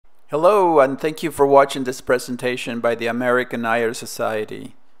Hello, and thank you for watching this presentation by the American Eye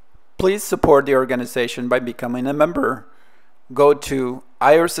Society. Please support the organization by becoming a member. Go to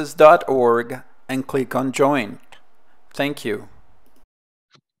irises.org and click on Join. Thank you.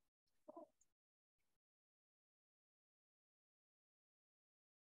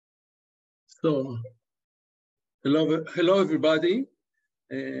 So, hello everybody.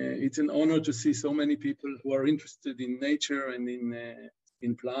 It's an honor to see so many people who are interested in nature and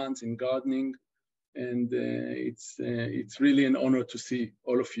in plants, in gardening, and it's really an honor to see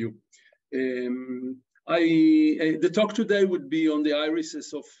all of you. The talk today would be on the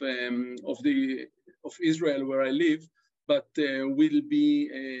irises of Israel, where I live, but will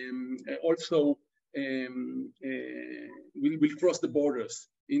be also will cross the borders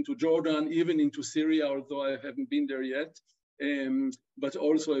into Jordan, even into Syria, although I haven't been there yet, but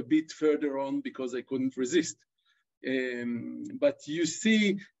also a bit further on because I couldn't resist. But you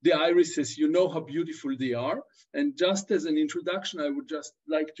see the irises, you know how beautiful they are. And just as an introduction, I would just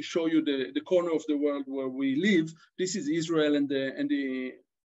like to show you the corner of the world where we live. This is Israel and the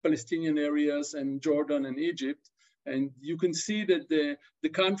Palestinian areas and Jordan and Egypt. And you can see that the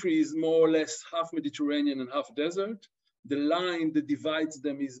country is more or less half Mediterranean and half desert. The line that divides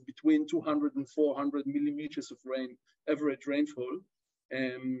them is between 200 and 400 millimeters of rain, average rainfall.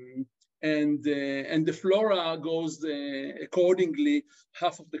 And the flora goes accordingly.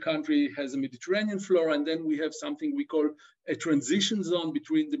 Half of the country has a Mediterranean flora, and then we have something we call a transition zone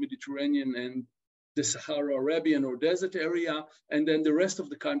between the Mediterranean and the Sahara Arabian or desert area, and then the rest of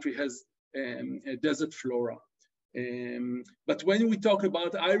the country has a desert flora. But when we talk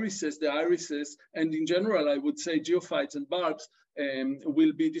about irises, the irises, and in general, I would say geophytes and bulbs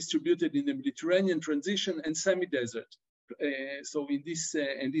will be distributed in the Mediterranean transition and semi-desert. So in this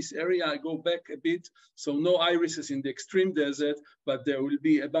area, I go back a bit. So no irises in the extreme desert, but there will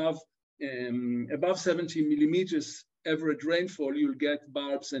be above 70 millimeters average rainfall. You'll get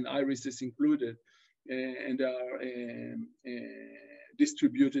bulbs and irises included, and are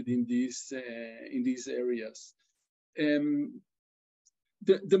distributed in these areas.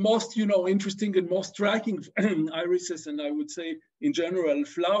 The most interesting and most striking irises, and I would say in general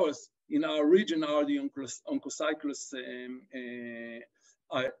flowers in our region, are the Oncocyclus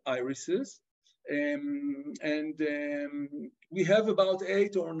Irises. We have about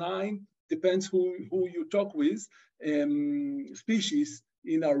 8 or 9, depends who you talk with, species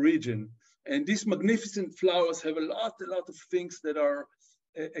in our region. And these magnificent flowers have a lot of things that are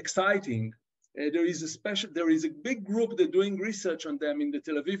exciting. There is a big group that doing research on them in the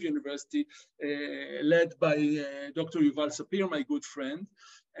Tel Aviv University, led by Dr. Yuval Sapir, my good friend,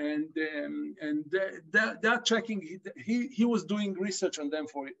 and they're checking. He was doing research on them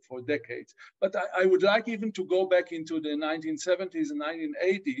for decades. But I would like even to go back into the 1970s and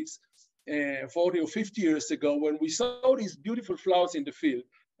 1980s, 40 or 50 years ago, when we saw these beautiful flowers in the field.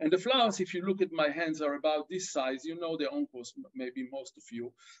 And the flowers, if you look at my hands, are about this size. You know the oncos, maybe most of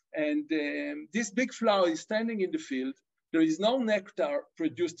you. And this big flower is standing in the field. There is no nectar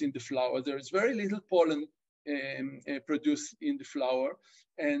produced in the flower. There is very little pollen produced in the flower.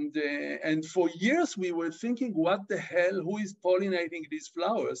 And for years, we were thinking, what the hell, who is pollinating these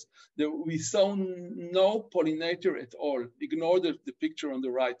flowers? We saw no pollinator at all. Ignore the picture on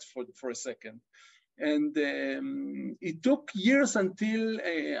the right for a second. And it took years until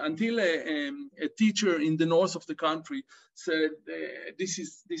a teacher in the north of the country said, this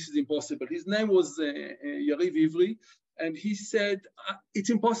is impossible. His name was Yariv Ivri, and he said, it's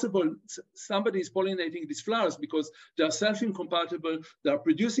impossible. Somebody is pollinating these flowers because they are self-incompatible, they are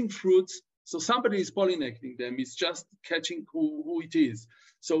producing fruits, so somebody is pollinating them. It's just catching who it is.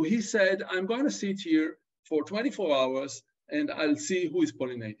 So he said, I'm going to sit here for 24 hours and I'll see who is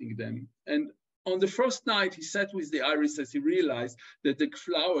pollinating them. And on the first night, he sat with the irises. He realized that the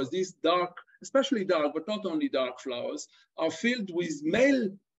flowers, these dark, especially dark, but not only dark flowers, are filled with male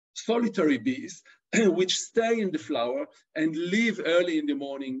solitary bees, which stay in the flower and leave early in the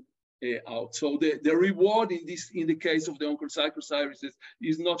morning out. So the reward in the case of the Oncocyclus Irises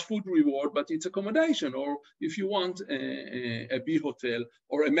is not food reward, but it's accommodation, or if you want, a bee hotel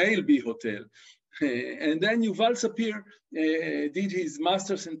or a male bee hotel. And then Yuval Sapir did his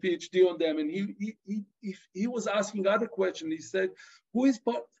master's and PhD on them, and he was asking other questions. He said,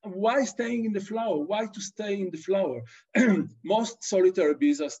 why staying in the flower? Why to stay in the flower? Most solitary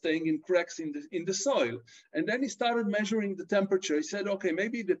bees are staying in cracks in the soil. And then he started measuring the temperature. He said, okay,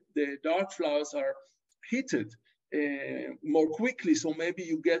 maybe the dark flowers are heated more quickly, so maybe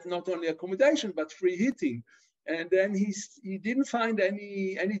you get not only accommodation, but free heating. And then he didn't find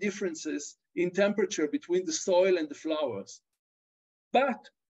any differences in temperature between the soil and the flowers. But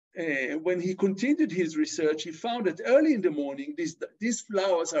when he continued his research, he found that early in the morning, these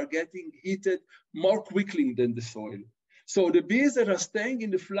flowers are getting heated more quickly than the soil. So the bees that are staying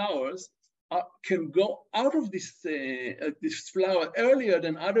in the flowers can go out of this flower earlier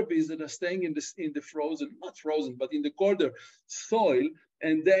than other bees that are staying in the frozen, not frozen, but in the colder soil,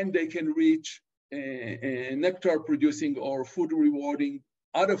 and then they can reach nectar producing or food rewarding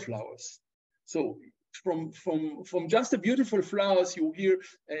other flowers. So from just the beautiful flowers, you hear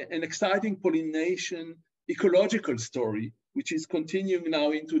an exciting pollination ecological story, which is continuing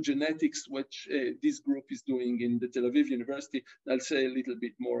now into genetics, which this group is doing in the Tel Aviv University. I'll say a little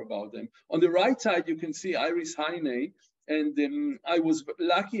bit more about them. On the right side, you can see Iris haynei, and I was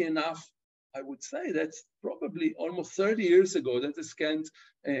lucky enough, I would say that's probably almost 30 years ago, that's a scanned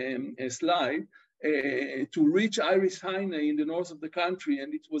slide, to reach Iris haynei in the north of the country.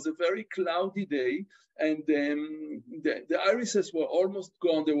 And it was a very cloudy day, and the irises were almost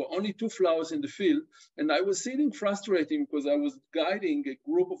gone. There were only 2 flowers in the field. And I was sitting frustrating because I was guiding a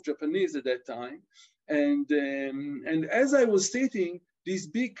group of Japanese at that time. And as I was sitting, this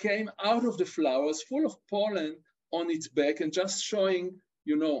bee came out of the flowers full of pollen on its back and just showing,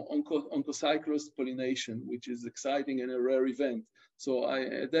 you know, Oncocyclus pollination, which is exciting and a rare event. So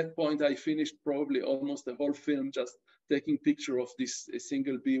at that point, I finished probably almost the whole film just taking picture of this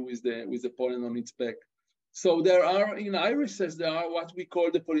single bee with the pollen on its back. So there are, in irises, there are what we call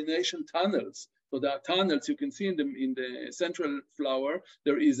the pollination tunnels. So there are tunnels you can see in the central flower.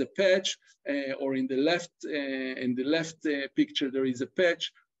 There is a patch, or in the left picture, there is a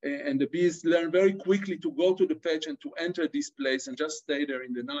patch. And the bees learn very quickly to go to the patch and to enter this place and just stay there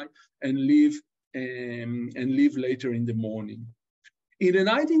in the night and leave later in the morning. In the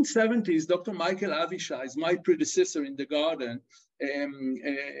 1970s, Dr. Michael Avishai, my predecessor in the garden,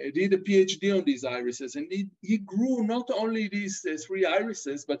 did a PhD on these irises, and he grew not only these 3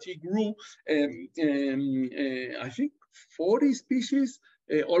 irises, but he grew, I think, 40 species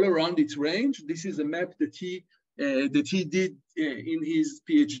all around its range. This is a map that he did in his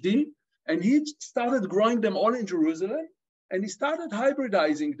PhD, and he started growing them all in Jerusalem, and he started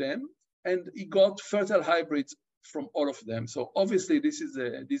hybridizing them, and he got fertile hybrids from all of them. So obviously,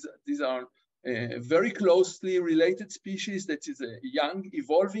 these are very closely related species. That is a young,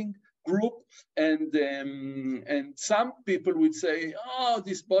 evolving group, and some people would say, "Oh,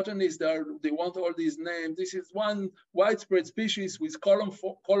 these botanists they want all these names. This is one widespread species with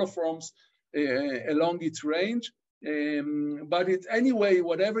coloforms along its range." But it's anyway,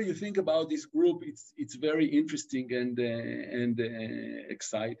 whatever you think about this group, it's very interesting and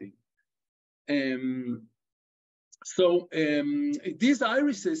exciting. So these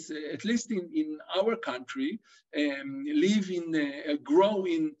irises, at least in our country, grow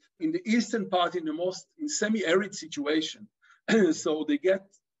in the eastern part in semi-arid situation. So they get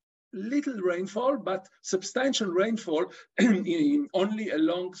little rainfall, but substantial rainfall in only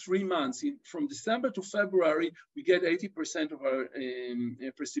along 3 months. From December to February, we get 80% of our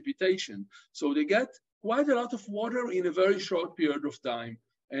precipitation. So they get quite a lot of water in a very short period of time.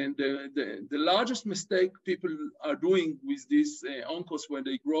 And the largest mistake people are doing with these oncos when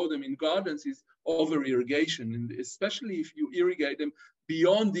they grow them in gardens is over-irrigation. And especially if you irrigate them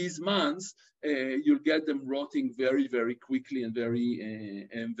beyond these months, you'll get them rotting very, very quickly and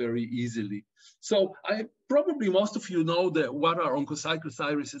very easily. So probably most of you know what are Oncocyclus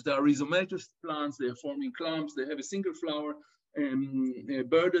irises. They are rhizomatous plants. They are forming clumps. They have a single flower, a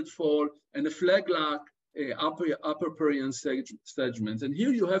birded fall, and a flag-like atropurpurean segments. And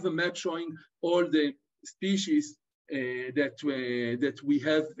here you have a map showing all the species that we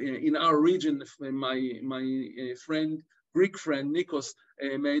have in our region. My Greek friend Nikos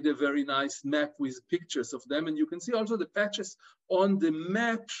made a very nice map with pictures of them, and you can see also the patches on the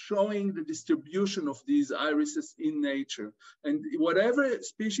map showing the distribution of these irises in nature. And whatever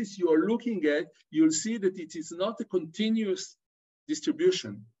species you are looking at, you'll see that it is not a continuous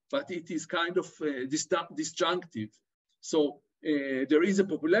distribution, but it is kind of disjunctive. So there is a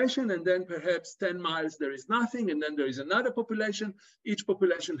population, and then perhaps 10 miles there is nothing, and then there is another population. Each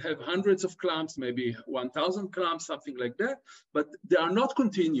population have hundreds of clumps, maybe 1,000 clumps, something like that, but they are not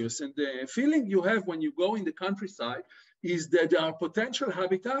continuous. And the feeling you have when you go in the countryside is that there are potential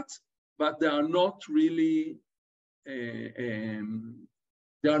habitats, but they are not really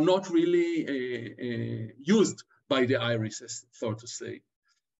used by the irises, so to say.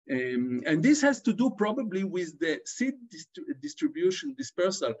 And this has to do probably with the seed distribution,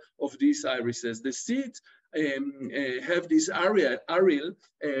 dispersal of these irises. The seeds have this aerial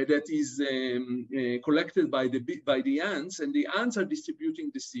that is collected by the ants, and the ants are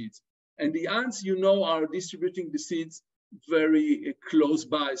distributing the seeds. And the ants, you know, are distributing the seeds very close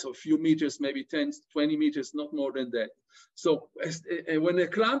by, so a few meters, maybe 10, 20 meters, not more than that. So when a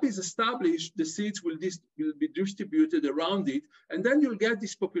clump is established, the seeds will be distributed around it, and then you'll get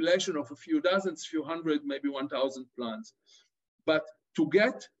this population of a few dozens, few hundred, maybe 1,000 plants. But to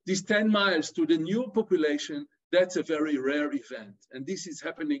get these 10 miles to the new population, that's a very rare event. And this is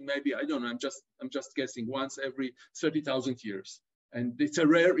happening maybe, I don't know, I'm just guessing, once every 30,000 years. And it's a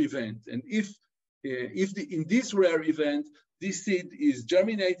rare event. And if in this rare event, this seed is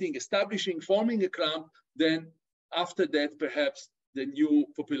germinating, establishing, forming a clump, then after that, perhaps the new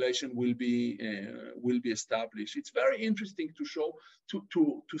population will be established. It's very interesting to show,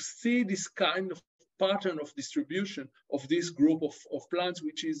 to see this kind of pattern of distribution of this group of plants,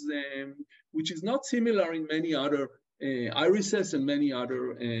 which is not similar in many other irises and many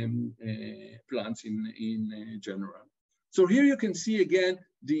other plants in general. So here you can see again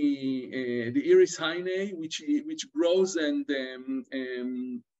the Iris haynei, which grows and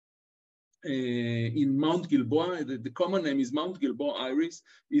in Mount Gilboa. The common name is Mount Gilboa iris.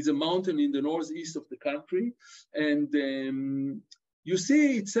 It's a mountain in the northeast of the country, and you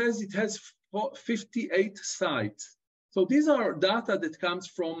see it says it has 58 sites. So these are data that comes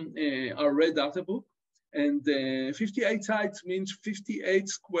from our red data book, and 58 sites means 58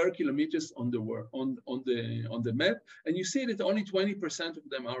 square kilometers on the map. And you see that only 20% of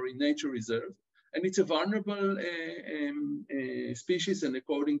them are in nature reserve, and it's a vulnerable species. And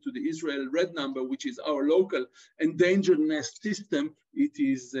according to the Israel red number, which is our local endangeredness system, it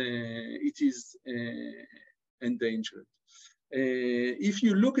is endangered. If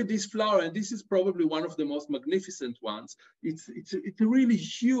you look at this flower, and this is probably one of the most magnificent ones, it's a really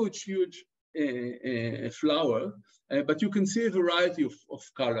huge flower, but you can see a variety of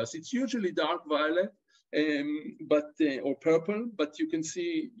colors. It's usually dark violet, or purple, but you can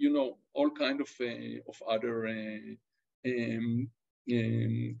see, all kind of other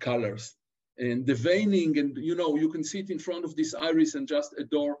colors. And the veining, and you can sit in front of this iris and just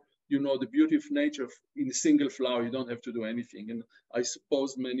adore the beauty of nature in a single flower. You don't have to do anything. And I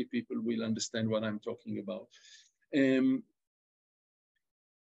suppose many people will understand what I'm talking about.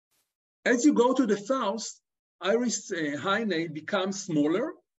 As you go to the south, Iris haynei becomes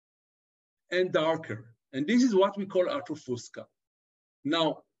smaller and darker. And this is what we call atrofusca.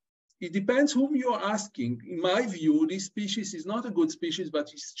 Now, it depends whom you're asking. In my view, this species is not a good species,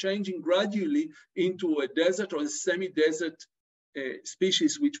 but it's changing gradually into a desert or a semi-desert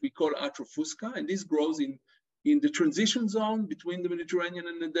species, which we call atrofusca, and this grows in the transition zone between the Mediterranean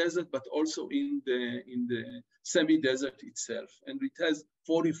and the desert, but also in the semi-desert itself. And it has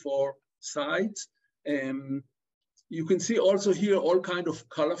 44 sites. You can see also here all kind of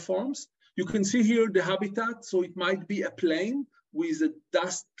color forms. You can see here the habitat, so it might be a plain with a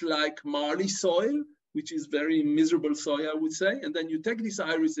dust-like marly soil, which is very miserable soil, I would say. And then you take these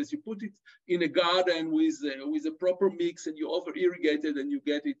irises, you put it in a garden with a proper mix, and you over-irrigate it, and you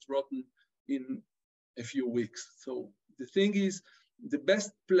get it rotten in a few weeks. So the thing is, the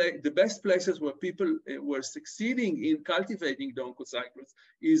best places where people were succeeding in cultivating the oncocyclus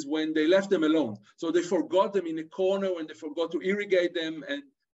is when they left them alone. So they forgot them in a corner, and they forgot to irrigate them, and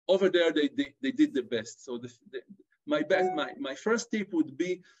over there they did the best. So my first tip would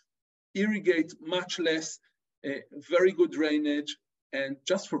be irrigate much less, very good drainage, and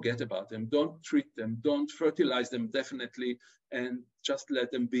just forget about them. Don't treat them, don't fertilize them, definitely, and just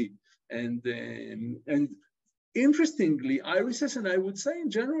let them be. And interestingly, irises, and I would say in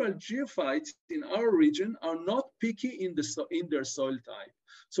general, geophytes in our region are not picky in their soil type.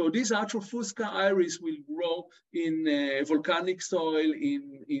 So this atrofusca iris will grow in volcanic soil,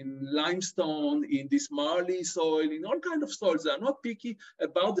 in limestone, in this marly soil, in all kinds of soils. They are not picky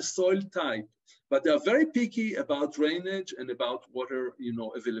about the soil type, but they are very picky about drainage and about water,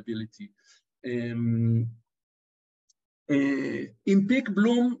 availability. In peak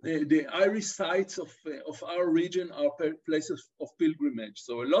bloom, the iris sites of our region are places of pilgrimage.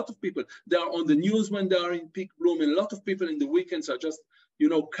 So a lot of people, they are on the news when they are in peak bloom, and a lot of people in the weekends are just,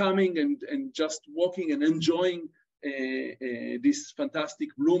 coming and just walking and enjoying this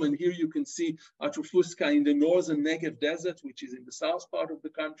fantastic bloom. And here you can see atrofusca in the northern Negev desert, which is in the south part of the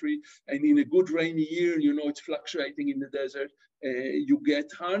country. And in a good rainy year, it's fluctuating in the desert. You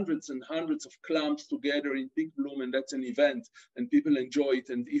get hundreds and hundreds of clumps together in peak bloom, and that's an event, and people enjoy it.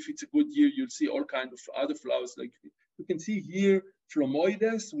 And if it's a good year, you'll see all kinds of other flowers. Like you can see here,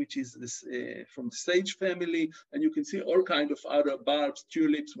 phlomoides, which is this, from the sage family, and you can see all kinds of other bulbs,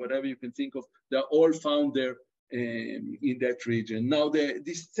 tulips, whatever you can think of. They're all found there in that region. Now,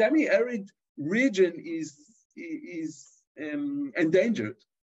 this semi-arid region is endangered.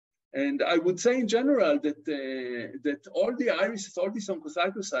 And I would say in general that, that all the irises, all these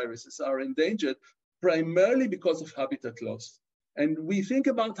Oncocyclus irises are endangered primarily because of habitat loss. And we think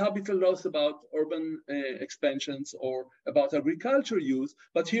about habitat loss, about urban expansions or about agriculture use,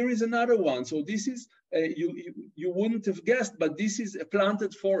 but here is another one. So this is, you wouldn't have guessed, but this is a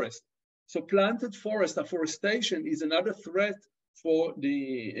planted forest. So planted forest, afforestation is another threat for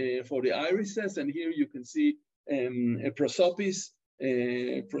the irises. And here you can see a prosopis,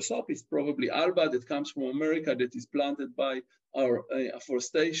 probably alba, that comes from America, that is planted by our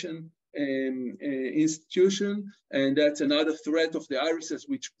afforestation institution, and that's another threat of the irises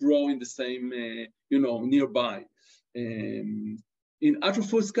which grow in the same, nearby. In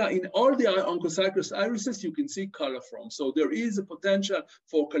atrofusca, in all the Oncocyclus irises, you can see coliform. So there is a potential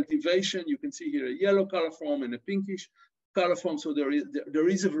for cultivation. You can see here a yellow coliform and a pinkish coliform. So there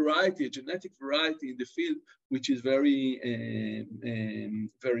is a variety, a genetic variety in the field, which is very,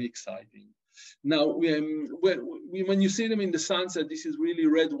 very exciting. Now, when you see them in the sunset, this is really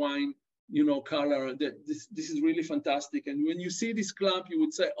red wine, color. This is really fantastic. And when you see this clump, you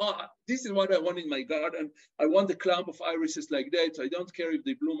would say, oh, this is what I want in my garden. I want a clump of irises like that. So I don't care if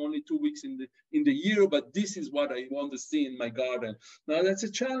they bloom only 2 weeks in the year, but this is what I want to see in my garden. Now, that's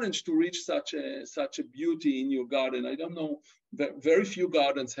a challenge to reach such a beauty in your garden. I don't know, very few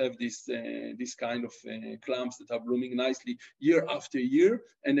gardens have this kind of clumps that are blooming nicely year after year.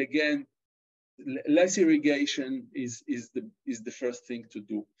 And again, less irrigation is the first thing to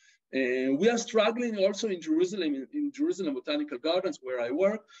do. We are struggling also in Jerusalem Botanical Gardens, where I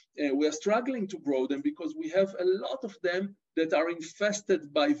work. We are struggling to grow them because we have a lot of them that are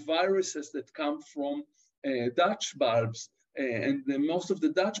infested by viruses that come from Dutch bulbs. And most of the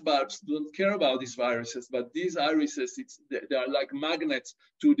Dutch bulbs don't care about these viruses, but these irises, they are like magnets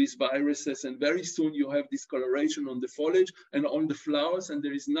to these viruses. And very soon you have discoloration on the foliage and on the flowers, and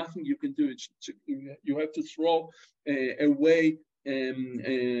there is nothing you can do. You have to throw away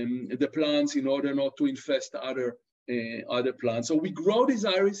the plants in order not to infest other plants. So we grow these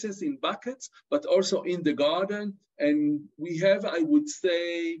irises in buckets, but also in the garden. And we have, I would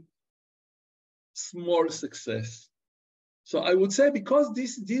say, small success. So I would say, because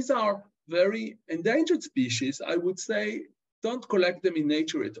these are very endangered species, I would say don't collect them in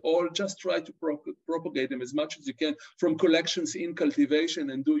nature at all. Just try to propagate them as much as you can from collections in cultivation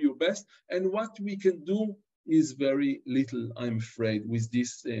and do your best. And what we can do is very little, I'm afraid, with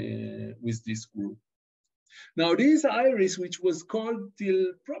this group. Now, this iris, which was called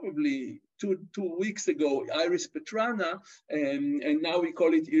till probably two weeks ago, Iris petrana, and now we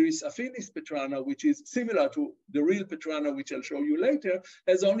call it Iris affinis petrana, which is similar to the real petrana, which I'll show you later,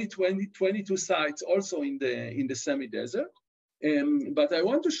 has only 22 sites also in the semi-desert. But I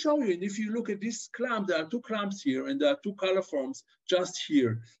want to show you, and if you look at this clump, there are 2 clumps here, and there are 2 color forms just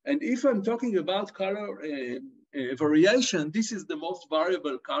here. And if I'm talking about color variation, this is the most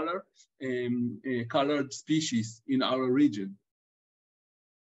variable color, colored species in our region.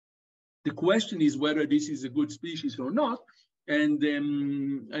 The question is whether this is a good species or not. And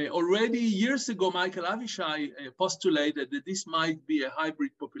already years ago, Michael Avishai postulated that this might be a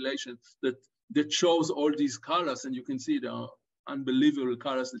hybrid population that shows all these colors, and you can see the unbelievable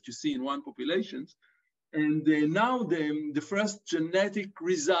colors that you see in one population. And now the first genetic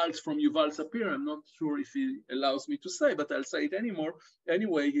results from Yuval Sapir, I'm not sure if he allows me to say, but I'll say it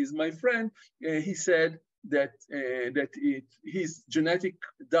anyway, he's my friend. He said that, his genetic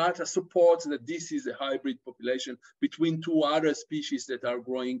data supports that this is a hybrid population between 2 other species that are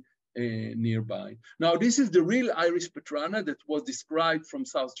growing nearby. Now, this is the real Iris petrana that was described from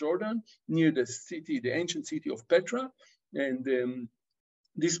South Jordan near the ancient city of Petra. And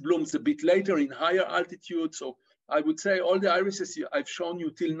this blooms a bit later in higher altitude. So I would say all the irises I've shown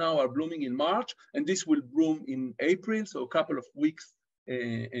you till now are blooming in March, and this will bloom in April, so a couple of weeks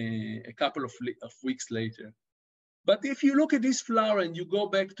later. But if you look at this flower and you go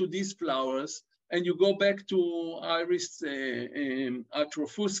back to these flowers, and you go back to Iris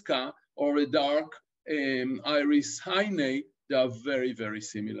atrofusca or a dark Iris haynei, they are very, very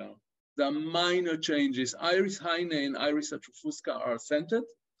similar. The minor changes, Iris haynei and Iris atrofusca are scented,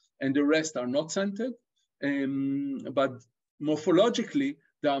 and the rest are not scented. But morphologically,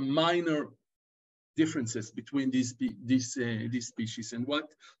 there are minor differences between these species. And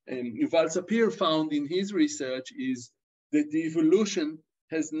what Yuval Sapir found in his research is that the evolution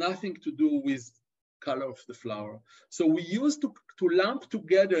has nothing to do with color of the flower. So we used to lump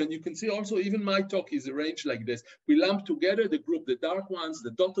together, and you can see also even my talk is arranged like this. We lump together the group, the dark ones, the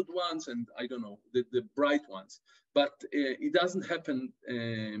dotted ones, and I don't know, the bright ones. But it doesn't happen,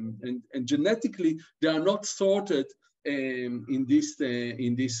 and genetically, they are not sorted in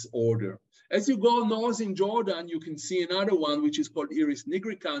this order. As you go north in Jordan, you can see another one, which is called Iris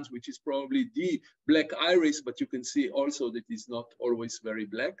nigricans, which is probably the black iris, but you can see also that it's not always very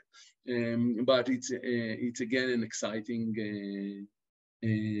black. But it's again an exciting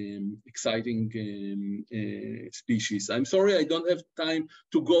species. I'm sorry I don't have time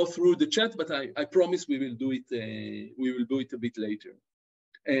to go through the chat, but I promise we will do it. We will do it a bit later.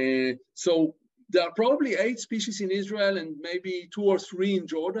 So there are probably 8 species in Israel and maybe 2 or 3 in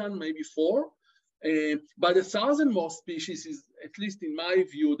Jordan, maybe 4. But 1,000 more species is, at least in my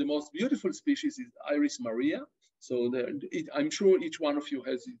view, the most beautiful species is Iris mariae. So I'm sure each one of you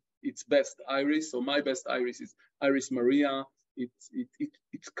has its best iris. So my best iris is Iris mariae.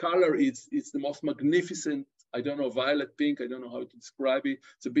 Its color is the most magnificent. I don't know, violet pink. I don't know how to describe it.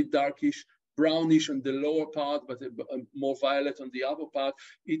 It's a bit darkish, brownish on the lower part, but more violet on the upper part.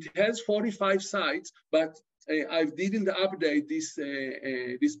 It has 45 sites, but I didn't update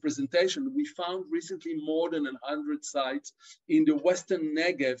this presentation. We found recently more than 100 sites in the Western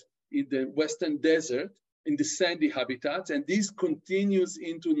Negev, in the Western Desert, in the sandy habitats, and this continues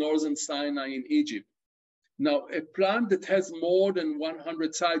into Northern Sinai in Egypt. Now, a plant that has more than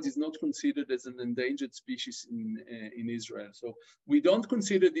 100 sites is not considered as an endangered species in Israel. So we don't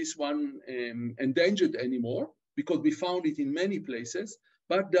consider this one endangered anymore because we found it in many places,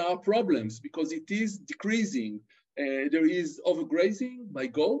 but there are problems because it is decreasing. There is overgrazing by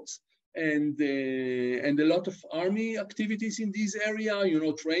goats and a lot of army activities in this area, you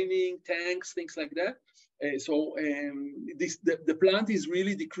know, training, tanks, things like that. The plant is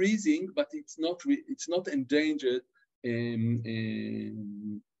really decreasing, but it's not endangered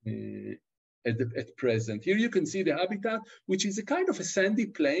at present. Here you can see the habitat, which is a kind of a sandy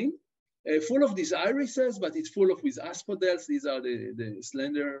plain, full of these irises, but it's full of with asphodels. These are the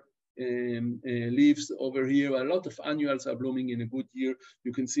slender leaves over here. A lot of annuals are blooming in a good year.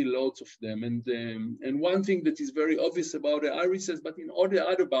 You can see loads of them. And one thing that is very obvious about the irises, but in all the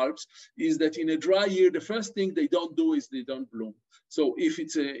other bulbs, is that in a dry year, the first thing they don't do is they don't bloom. So if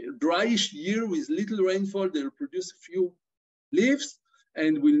it's a dryish year with little rainfall, they'll produce a few leaves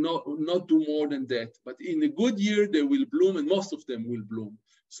and will not do more than that. But in a good year, they will bloom, and most of them will bloom.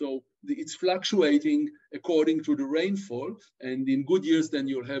 So it's fluctuating according to the rainfall, and in good years, then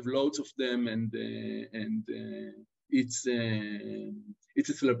you'll have loads of them, and it's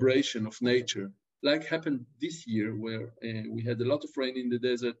a celebration of nature, like happened this year, where we had a lot of rain in the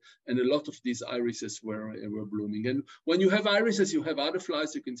desert, and a lot of these irises were blooming. And when you have irises, you have other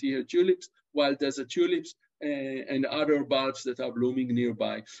flowers. You can see here tulips, wild desert tulips, and other bulbs that are blooming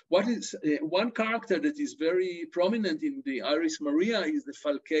nearby. What is one character that is very prominent in the Iris mariae is the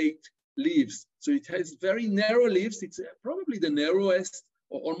falcate leaves. So it has very narrow leaves. It's probably the narrowest,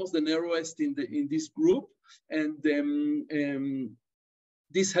 or almost the narrowest in this group. And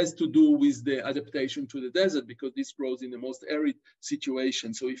this has to do with the adaptation to the desert, because this grows in the most arid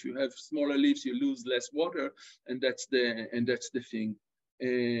situation. So if you have smaller leaves, you lose less water, and that's the thing.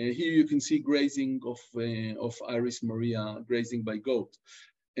 Here you can see grazing of Iris mariae, grazing by goat.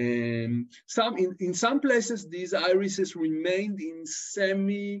 In some places, these irises remained in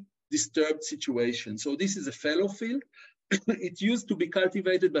semi-disturbed situation. So this is a fallow field. It used to be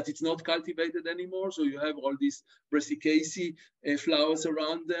cultivated, but it's not cultivated anymore. So you have all these brassicaceae flowers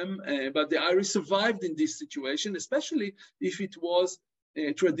around them. But the iris survived in this situation, especially if it was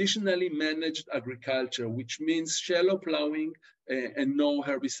traditionally managed agriculture, which means shallow plowing and no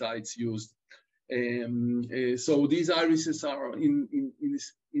herbicides used. So these irises are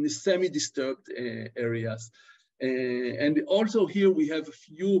in semi-disturbed areas. And also here we have a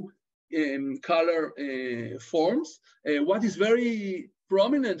few color forms. What is very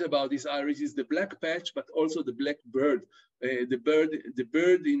prominent about this iris is the black patch, but also the black bird. The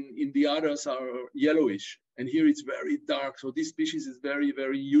bird in the others are yellowish, and here it's very dark. So this species is very,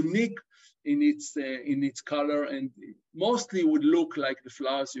 very unique in its color, and mostly would look like the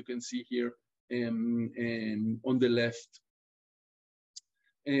flowers you can see here on the left.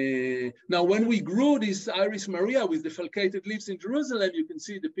 Now, when we grew this Iris mariae with the falcated leaves in Jerusalem, you can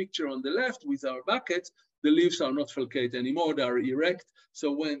see the picture on the left with our buckets. The leaves are not falcate anymore; they are erect.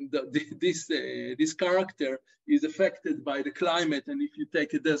 So when this character is affected by the climate, and if you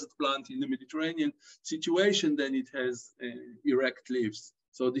take a desert plant in the Mediterranean situation, then it has erect leaves.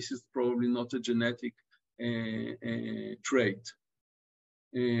 So this is probably not a genetic trait.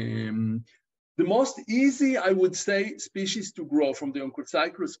 The most easy, I would say, species to grow from the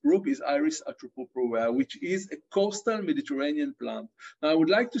Oncocyclus group is Iris atropurpurea, which is a coastal Mediterranean plant. Now, I would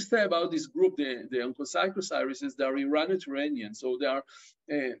like to say about this group, the Oncocyclus Irises, they are Iranian, so they are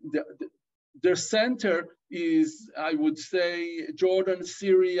Their center is, I would say, Jordan,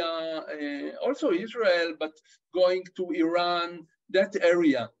 Syria, also Israel, but going to Iran, that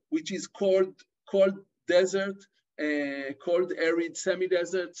area, which is cold desert, cold arid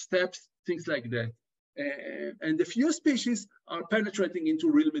semi-desert, steppes, things like that. And a few species are penetrating into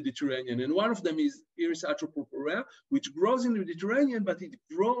real Mediterranean. And one of them is Iris atropurpurea, which grows in the Mediterranean, but it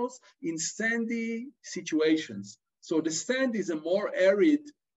grows in sandy situations. So the sand is a more arid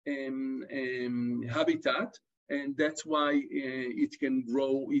habitat, and that's why it can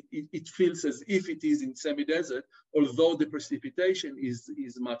grow. It feels as if it is in semi-desert, although the precipitation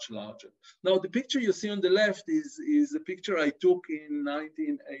is much larger. Now, the picture you see on the left is a picture I took in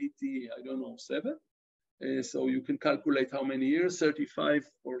 1980, I don't know, 7. So you can calculate how many years, 35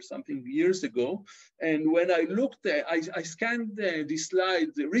 or something years ago. And when I looked, I scanned this slide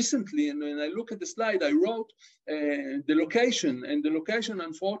recently, and when I look at the slide, I wrote the location, and the location,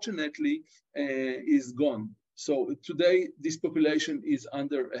 unfortunately, is gone. So today, this population is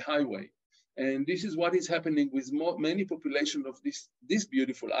under a highway. And this is what is happening with many populations of this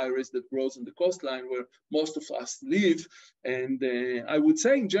beautiful iris that grows on the coastline where most of us live. And I would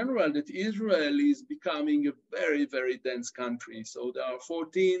say in general that Israel is becoming a very, very dense country. So there are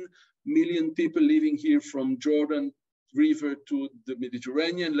 14 million people living here from Jordan River to the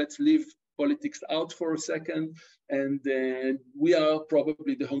Mediterranean. Let's leave politics out for a second. And we are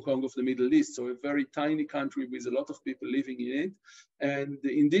probably the Hong Kong of the Middle East, so a very tiny country with a lot of people living in it. And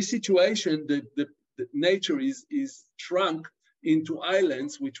in this situation, the nature is shrunk into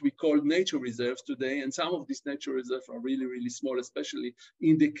islands, which we call nature reserves today. And some of these nature reserves are really, really small, especially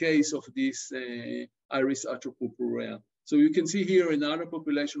in the case of this Iris atropurpurea. So you can see here another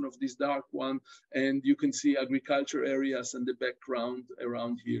population of this dark one, and you can see agriculture areas and the background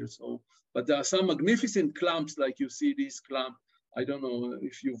around here. So, but there are some magnificent clumps, like you see this clump. I don't know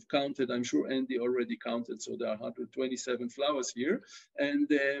if you've counted, I'm sure Andy already counted, so there are 127 flowers here. And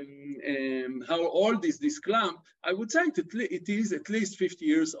how old is this clump? I would say it is at least 50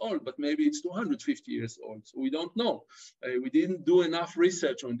 years old, but maybe it's 250 years old, so we don't know. We didn't do enough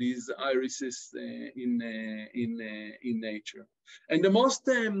research on these irises in nature. And the most,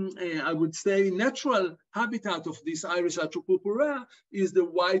 I would say, natural habitat of this Iris atropurpurea is the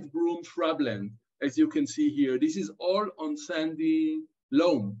white broom shrubland. As you can see here, this is all on sandy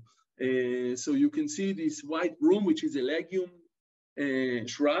loam. So you can see this white broom, which is a legume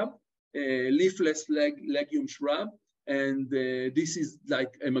shrub, leafless legume shrub. And this is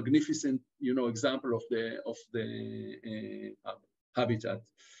like a magnificent, example of the habitat.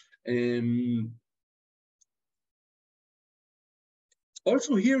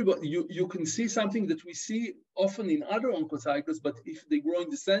 Also here, you can see something that we see often in other oncocyclus, but if they grow in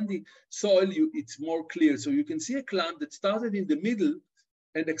the sandy soil, it's more clear. So you can see a clump that started in the middle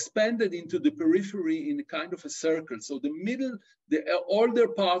and expanded into the periphery in a kind of a circle. So the middle, the older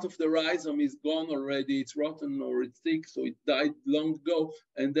part of the rhizome is gone already. It's rotten or it's thick, so it died long ago.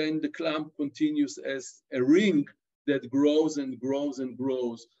 And then the clump continues as a ring that grows and grows and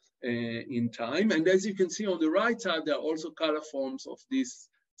grows in time. And as you can see on the right side, there are also color forms of this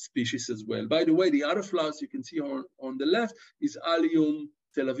species as well. By the way, the other flowers you can see on the left is Allium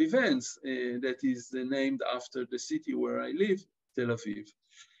tel avivens, that is named after the city where I live, Tel Aviv.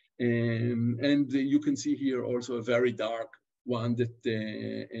 And you can see here also a very dark one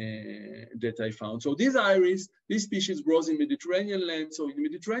that I found. So this iris, this species grows in Mediterranean land. So in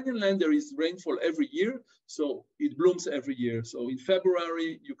Mediterranean land, there is rainfall every year. So it blooms every year. So in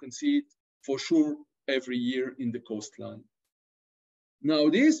February, you can see it for sure every year in the coastline. Now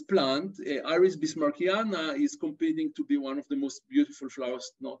this plant, Iris bismarckiana, is competing to be one of the most beautiful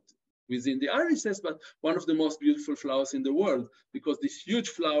flowers, not within the irises, but one of the most beautiful flowers in the world, because these huge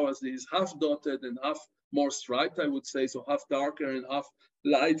flowers, these half dotted and half more striped, I would say, so half darker and half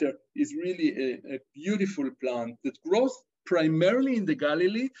lighter, is really a beautiful plant that grows primarily in the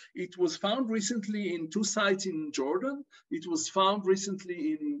Galilee. It was found recently in 2 sites in Jordan. It was found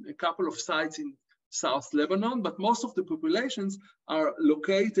recently in a couple of sites in South Lebanon, but most of the populations are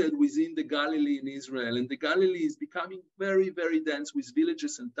located within the Galilee in Israel. And the Galilee is becoming very, very dense with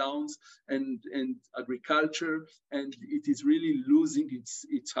villages and towns and agriculture, and it is really losing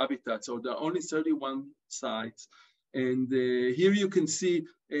its habitat. So there are only 31 sites. And here you can see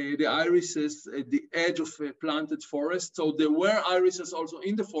the irises at the edge of a planted forest. So there were irises also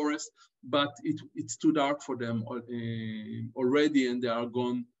in the forest, but it's too dark for them already, and they are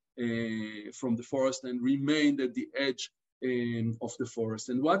gone from the forest and remained at the edge of the forest.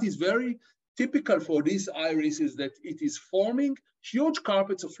 And what is very typical for this iris is that it is forming huge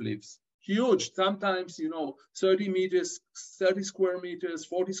carpets of leaves. huge, sometimes, 30 meters, 30 square meters,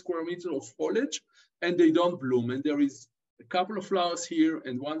 40 square meters of foliage, and they don't bloom. And there is a couple of flowers here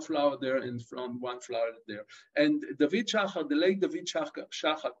and one flower there and one flower there. And David Shachar, the late David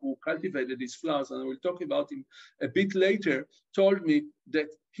Shachar, who cultivated these flowers, and I will talk about him a bit later, told me that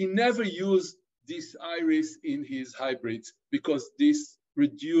he never used this iris in his hybrids because this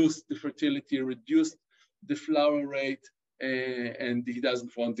reduced the fertility, reduced the flower rate, and he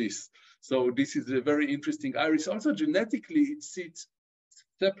doesn't want this. So this is a very interesting iris. Also genetically, it sits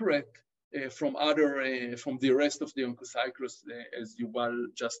separate from the rest of the Oncocyclus, as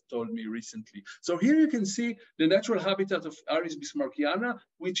Yuval just told me recently. So here you can see the natural habitat of Iris bismarckiana,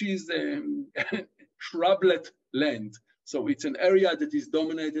 which is shrublet land. So it's an area that is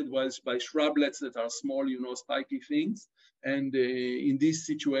dominated by shrublets that are small, spiky things. And in this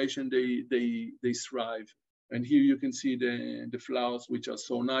situation, they thrive. And here you can see the flowers, which are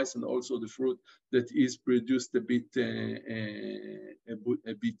so nice, and also the fruit that is produced a bit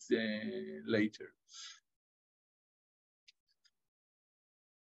later.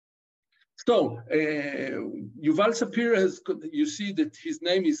 So Yuval Sapir you see that his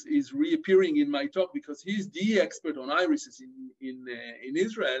name is reappearing in my talk because he's the expert on irises in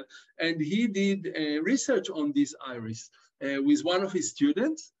Israel, and he did research on this iris with one of his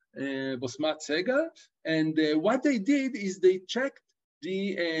students, Bosmat Segal, and what they did is they checked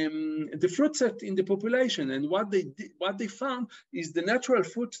the fruit set in the population, and what they found is the natural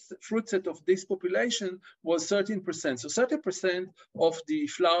fruit set of this population was 13%. So 30% of the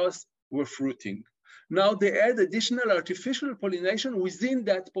flowers were fruiting. Now they add additional artificial pollination within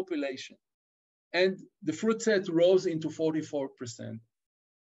that population, and the fruit set rose into 44%.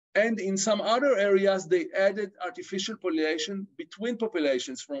 And in some other areas, they added artificial pollination between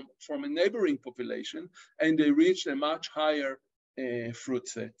populations from a neighboring population, and they reached a much higher fruit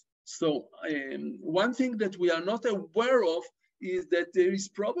set. So one thing that we are not aware of is that there is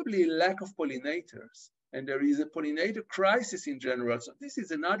probably a lack of pollinators, and there is a pollinator crisis in general. So this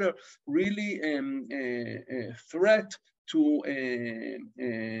is another really threat to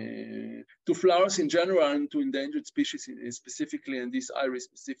flowers in general and to endangered species specifically, and this iris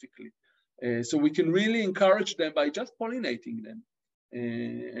specifically. So we can really encourage them by just pollinating them.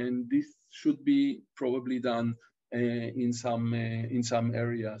 And this should be probably done in some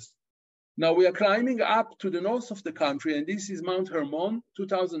areas. Now we are climbing up to the north of the country, and this is Mount Hermon,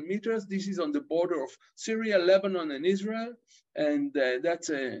 2,000 meters. This is on the border of Syria, Lebanon, and Israel. And that's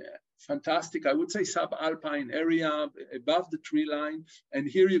a fantastic, I would say, subalpine area above the tree line. And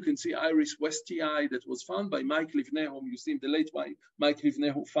here you can see Iris westii that was found by Mike Livneh, whom you see, the late Mike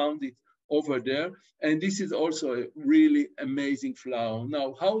Livneh, who found it over there. And this is also a really amazing flower.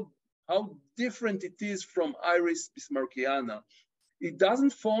 Now, how different it is from Iris bismarckiana. It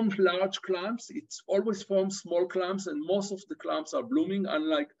doesn't form large clumps. It always forms small clumps, and most of the clumps are blooming,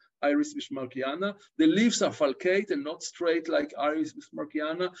 unlike Iris bismarckiana. The leaves are falcate and not straight like Iris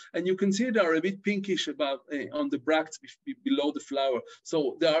bismarckiana. And you can see they are a bit pinkish on the bracts below the flower.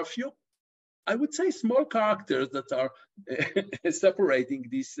 So there are a few, I would say, small characters that are separating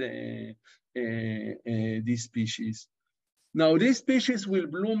this species. Now, this species will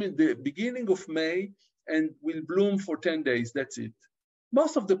bloom in the beginning of May and will bloom for 10 days. That's it.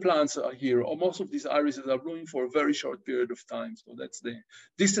 Most of the plants are here, or most of these irises are blooming for a very short period of time. So that's the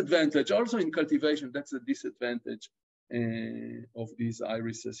disadvantage. Also in cultivation, that's the disadvantage of these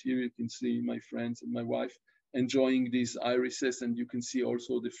irises. Here you can see my friends and my wife enjoying these irises, and you can see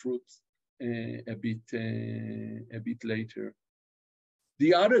also the fruits a bit later.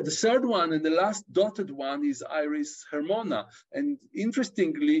 The third one and the last dotted one is Iris hermona. And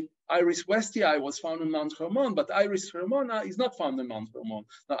interestingly, Iris westii was found in Mount Hermon, but Iris hermona is not found in Mount Hermon.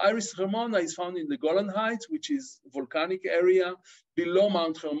 Now, Iris hermona is found in the Golan Heights, which is a volcanic area below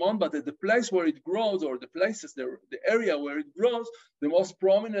Mount Hermon, but at the place where it grows, or the area where it grows, the most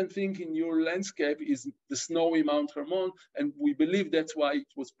prominent thing in your landscape is the snowy Mount Hermon, and we believe that's why it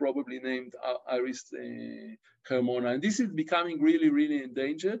was probably named Iris hermona. And this is becoming really, really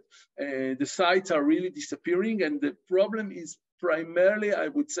endangered. The sites are really disappearing, and the problem is primarily, I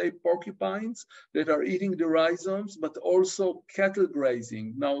would say, porcupines that are eating the rhizomes, but also cattle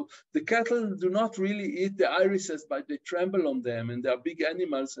grazing. Now, the cattle do not really eat the irises, but they trample on them, and they are big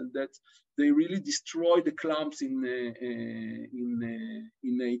animals, and that they really destroy the clumps in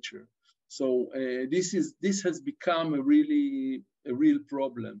nature. So this has become a real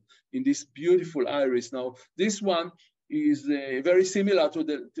problem in this beautiful iris. Now, this one is very similar to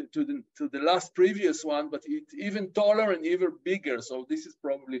the last previous one, but it's even taller and even bigger. So this is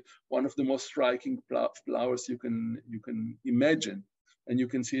probably one of the most striking flowers you can imagine. and you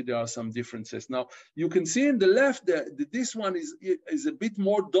can see there are some differences. Now, you can see in the left that this one is a bit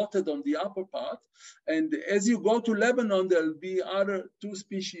more dotted on the upper part. And as you go to Lebanon, there'll be other 2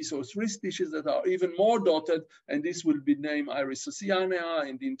 species or 3 species that are even more dotted, and this will be named Iris oceanea,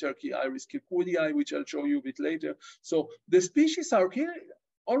 and in Turkey, Iris kirkudii, which I'll show you a bit later. So the species are here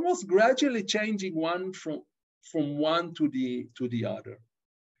almost gradually changing one from one to the other.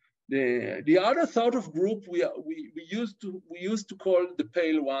 The other sort of group we used to call the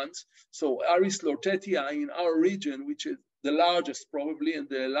pale ones. So Iris lortetii in our region, which is the largest probably and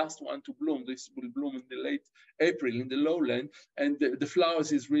the last one to bloom. This will bloom in the late April in the lowland, and the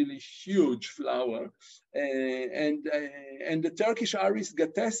flowers is really huge flower. And the Turkish Iris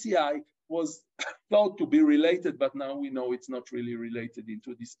gatesii was thought to be related, but now we know it's not really related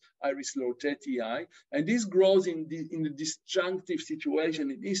into this Iris lortetii. And this grows in the disjunctive situation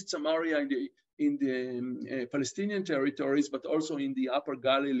in East Samaria, in the Palestinian territories, but also in the Upper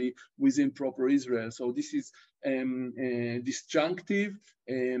Galilee within proper Israel. So this is disjunctive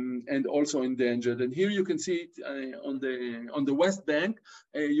and also endangered. And here you can see it on the West Bank.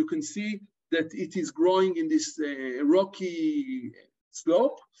 You can see that it is growing in this rocky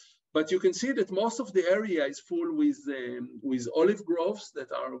slope. But you can see that most of the area is full with olive groves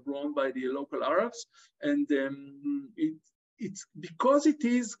that are grown by the local Arabs. And it's because it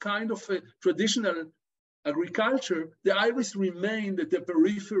is kind of a traditional agriculture, the iris remained at the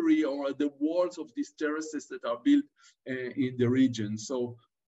periphery or at the walls of these terraces that are built in the region. So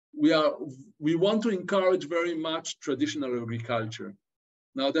we want to encourage very much traditional agriculture.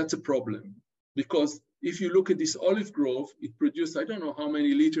 Now that's a problem, because if you look at this olive grove, it produced, I don't know how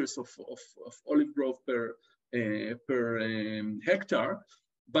many liters of olive grove per hectare.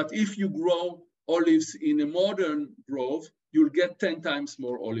 But if you grow olives in a modern grove, you'll get 10 times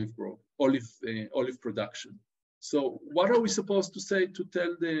more olive production. So what are we supposed to say to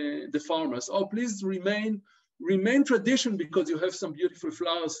tell the farmers? Oh, please remain tradition because you have some beautiful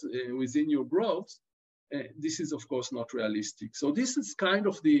flowers within your groves. This is, of course, not realistic. So this is kind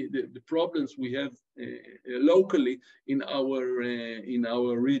of the problems we have locally in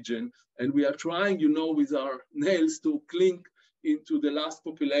our region. And we are trying, with our nails to cling into the last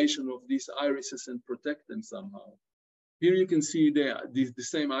population of these irises and protect them somehow. Here you can see the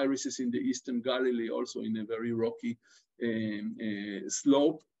same irises in the Eastern Galilee, also in a very rocky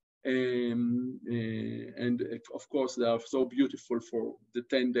slope. And of course, they are so beautiful for the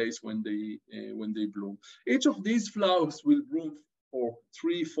 10 days when they bloom. Each of these flowers will bloom for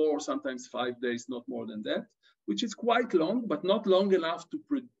 3, 4, sometimes 5 days, not more than that, which is quite long, but not long enough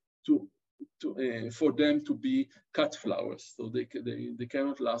for them to be cut flowers. So they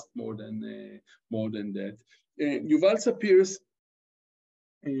cannot last more than that. Yuval Sapir's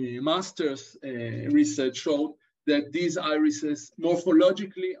master's research showed that these irises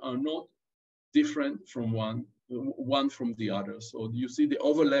morphologically are not different from one from the other. So you see the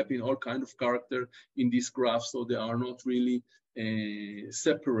overlap in all kind of character in this graph, so they are not really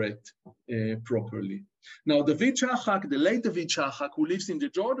separate properly. Now, David Shachak, the late David Shachak, who lives in the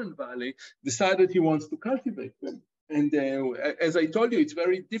Jordan Valley, decided he wants to cultivate them. And as I told you, it's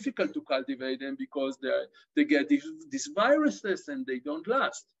very difficult to cultivate them because they get these viruses and they don't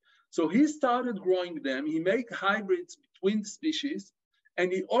last. So he started growing them. He made hybrids between species,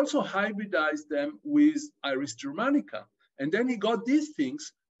 and he also hybridized them with Iris germanica. And then he got these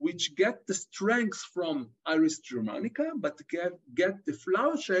things which get the strength from Iris germanica, but get the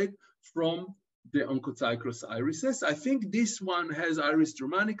flower shape from the Oncocyclus irises. I think this one has Iris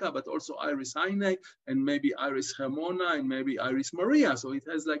germanica, but also Iris haynei, and maybe Iris hermona, and maybe Iris mariae. So it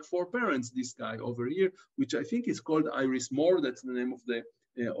has like 4 parents, this guy over here, which I think is called Iris more. That's the name of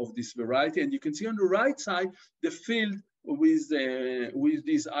this variety. And you can see on the right side, the field with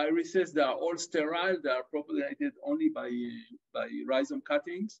these irises. They are all sterile. They are propagated only by rhizome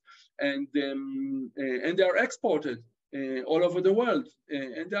cuttings, and they are exported all over the world,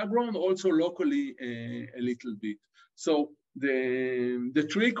 and they are grown also locally a little bit. So the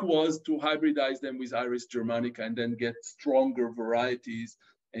trick was to hybridize them with Iris germanica and then get stronger varieties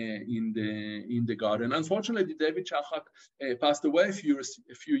in the garden. Unfortunately, David Shachak passed away a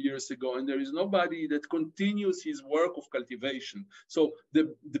few years ago, and there is nobody that continues his work of cultivation. So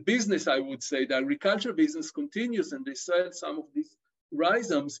the business, I would say, the agriculture business continues, and they sell some of these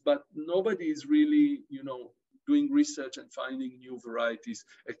rhizomes, but nobody is really, doing research and finding new varieties,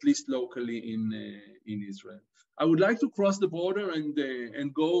 at least locally in Israel. I would like to cross the border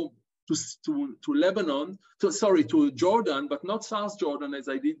and go to Lebanon, to Jordan, but not South Jordan as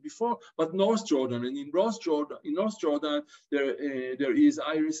I did before, but North Jordan. And in North Jordan, there is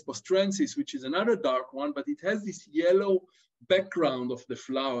Iris bostrensis, which is another dark one, but it has this yellow background of the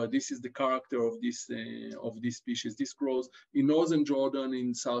flower. This is the character of this species. This grows in northern Jordan,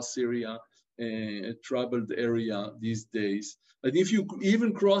 in South Syria, a troubled area these days. And if you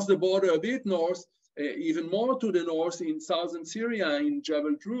even cross the border a bit north, even more to the north in southern Syria, in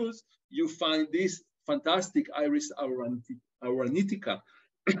Jebel Druze, you find this fantastic Iris auranitica.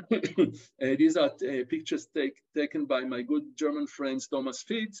 These are pictures taken by my good German friends Thomas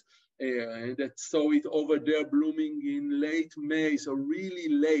Fitz, that saw it over there blooming in late May, so really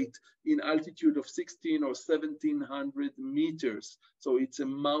late, in altitude of 16 or 1700 meters. So it's a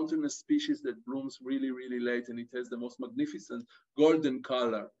mountainous species that blooms really, really late, and it has the most magnificent golden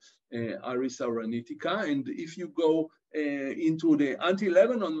color, Iris auranitica. And if you go into the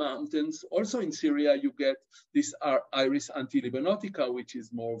anti-Lebanon mountains, also in Syria, you get this Iris antilibanotica, which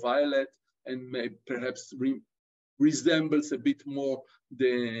is more violet and may perhaps resembles a bit more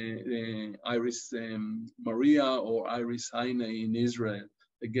the Iris mariae or Iris haynei in Israel,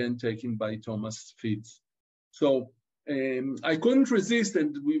 again taken by Thomas Fitz. So I couldn't resist,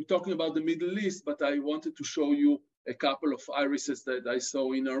 and we were talking about the Middle East, but I wanted to show you a couple of irises that I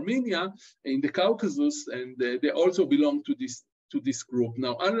saw in Armenia, in the Caucasus, and they also belong to this group.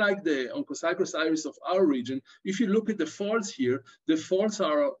 Now, unlike the Oncocyclus iris of our region, if you look at the falls here, the falls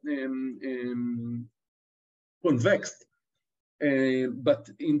are convex. But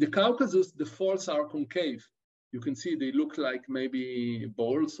in the Caucasus, the falls are concave. You can see they look like maybe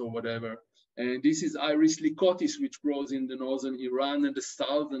bowls or whatever. And this is Iris lycotis, which grows in the northern Iran and the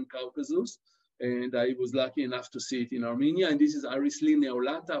southern Caucasus. And I was lucky enough to see it in Armenia. And this is Iris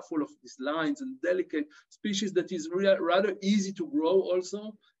lineolata, full of these lines and delicate species that is rather easy to grow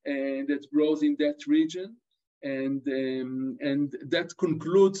also, and that grows in that region. And that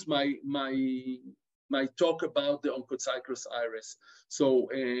concludes my talk about the Oncocyclus iris. So,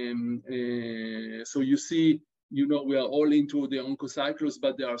 so you see, you know, we are all into the Oncocyclus,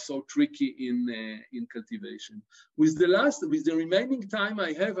 but they are so tricky in cultivation. With the remaining time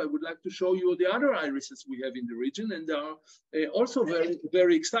I have, I would like to show you the other irises we have in the region, and they are also very,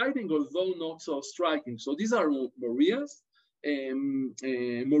 very exciting, although not so striking. So these are mariaes.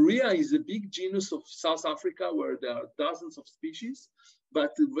 Mariae is a big genus of South Africa where there are dozens of species,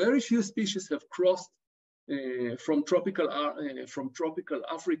 but very few species have crossed from tropical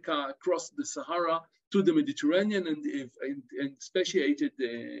Africa across the Sahara to the Mediterranean and speciated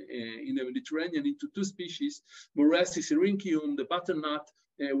in the Mediterranean into two species, Mariae cicericium, the butternut,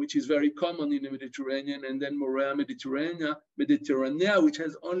 which is very common in the Mediterranean, and then Mariae mediterranea, which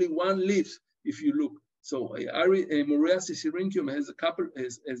has only one leaf, if you look. So Mariae cicericium has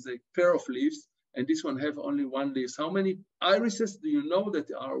a pair of leaves, and this one have only one leaf. How many irises do you know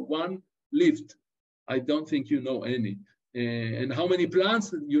that are one-leaved? I don't think you know any. And how many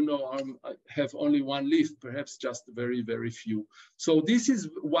plants you know have only one leaf? Perhaps just very, very few. So this is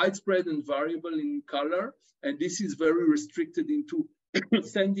widespread and variable in color, and this is very restricted into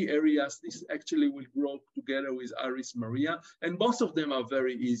sandy areas. This actually will grow together with Iris mariae, and most of them are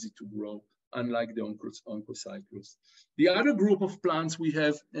very easy to grow, unlike the Oncocyclus. The other group of plants we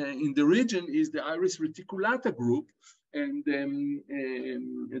have in the region is the Iris reticulata group, and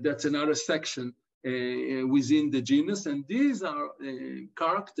that's another section within the genus, and these are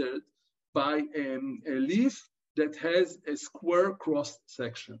characterized by a leaf that has a square cross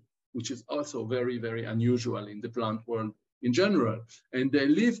section, which is also very, very unusual in the plant world in general. And the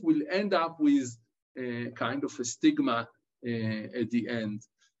leaf will end up with kind of a stigma at the end.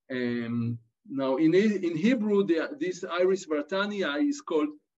 Now, in Hebrew, this Iris vartanii is called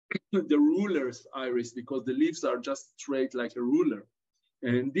the ruler's iris because the leaves are just straight like a ruler.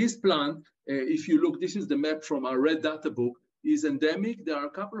 And this plant, if you look, this is the map from our red data book, is endemic. There are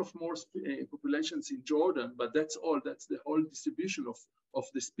a couple of more populations in Jordan, but that's all. That's the whole distribution of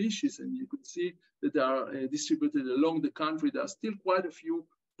the species. And you could see that they are distributed along the country. There are still quite a few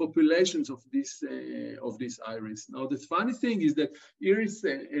populations of this iris. Now, the funny thing is that Iris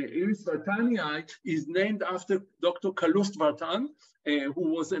vartanii is named after Dr. Calouste Vartan,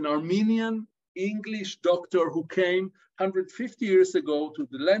 who was an Armenian English doctor who came 150 years ago to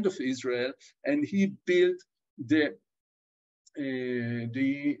the land of Israel, and he built the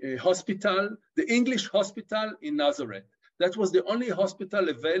hospital, the English hospital in Nazareth. That was the only hospital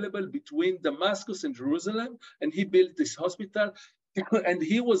available between Damascus and Jerusalem, and he built this hospital. And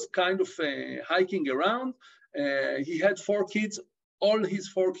he was kind of hiking around. He had 4 kids. All his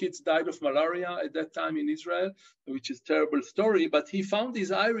 4 kids died of malaria at that time in Israel, which is a terrible story. But he found this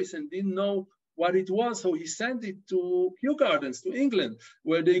iris and didn't know what it was. So he sent it to Kew Gardens, to England,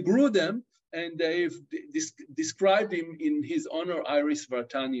 where they grew them. and they've described him in his honor, Iris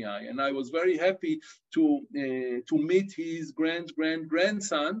vartanii. And I was very happy to meet his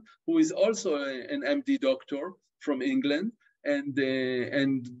grandson, who is also an MD doctor from England, and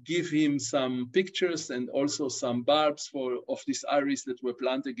give him some pictures and also some bulbs of this iris that were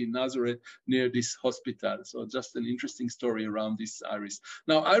planted in Nazareth near this hospital. So just an interesting story around this iris.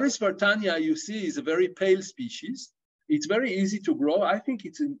 Now, Iris vartanii, you see, is a very pale species. It's very easy to grow. I think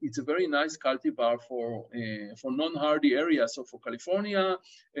it's a very nice cultivar for non-hardy areas. So for California,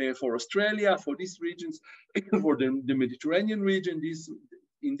 for Australia, for these regions, for the Mediterranean region,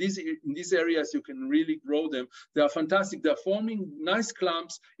 in these areas, you can really grow them. They are fantastic. They're forming nice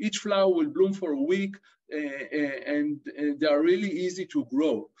clumps. Each flower will bloom for a week, and they are really easy to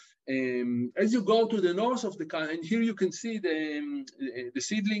grow. As you go to the north of the country, and here you can see the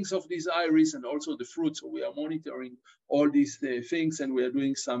seedlings of these iris and also the fruit. So we are monitoring all these things, and we are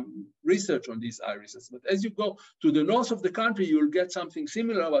doing some research on these irises. But as you go to the north of the country, you will get something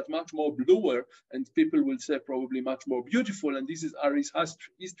similar, but much more bluer, and people will say probably much more beautiful. And this is Iris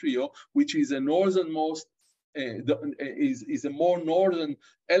histrio, which is a northernmost is a more northern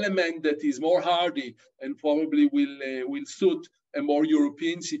element that is more hardy and probably will suit a more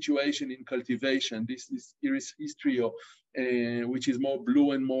European situation in cultivation. This is Iris histrio, which is more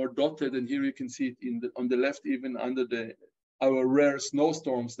blue and more dotted. And here you can see it on the left, even under our rare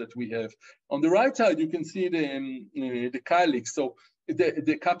snowstorms that we have. On the right side, you can see the calyx, so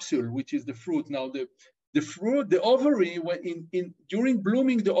the capsule, which is the fruit. Now the fruit, the ovary, during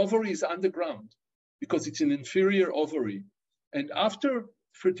blooming, the ovary is underground, because it's an inferior ovary. And after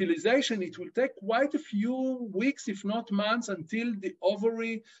fertilization, it will take quite a few weeks, if not months, until the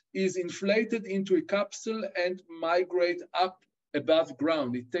ovary is inflated into a capsule and migrate up above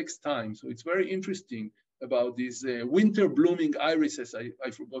ground. It takes time. So it's very interesting about these winter blooming irises.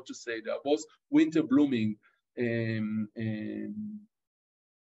 I forgot to say, they are both winter blooming.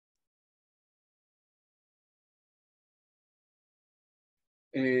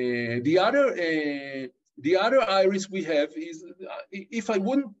 The other iris we have is, if I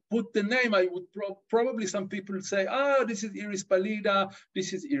wouldn't put the name, I would probably some people say, this is Iris pallida,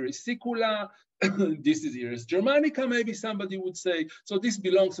 this is Iris sicula, this is Iris germanica, maybe somebody would say. So this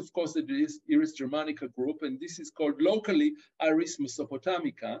belongs, of course, to the Iris germanica group, and this is called locally Iris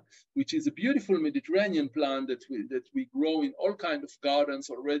mesopotamica, which is a beautiful Mediterranean plant that we grow in all kinds of gardens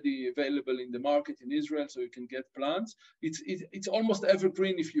already available in the market in Israel, so you can get plants. It's almost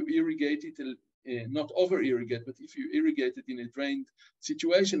evergreen if you irrigate it. Not over irrigate, but if you irrigate it in a drained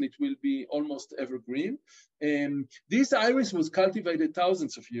situation, it will be almost evergreen. This iris was cultivated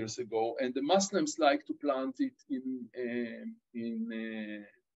thousands of years ago, and the Muslims like to plant it in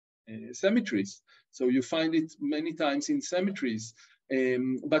cemeteries. So you find it many times in cemeteries.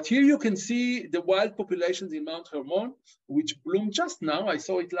 But here you can see the wild populations in Mount Hermon, which bloom just now. I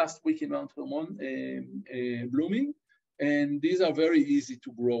saw it last week in Mount Hermon blooming. And these are very easy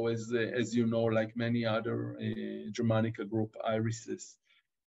to grow, as you know, like many other Germanica group irises.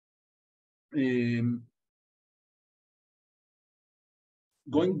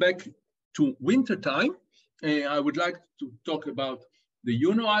 Going back to wintertime, I would like to talk about the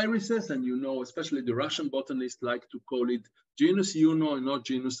Juno irises, and you know, especially the Russian botanists like to call it genus Juno and not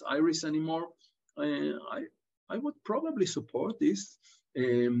genus Iris anymore. I would probably support this.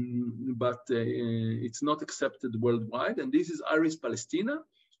 But it's not accepted worldwide. And this is Iris Palestina,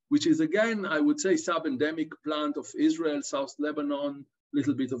 which is, again, I would say, sub-endemic plant of Israel, South Lebanon,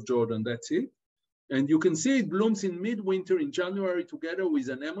 little bit of Jordan, that's it. And you can see it blooms in midwinter in January together with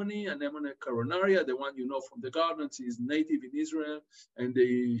anemone coronaria, the one you know from the gardens, is native in Israel. And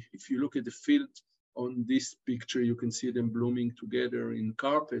if you look at the field on this picture, you can see them blooming together in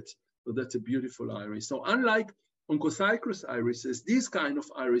carpets. So that's a beautiful iris. So unlike Oncocyclus irises, these kind of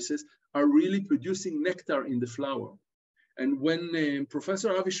irises are really producing nectar in the flower. And when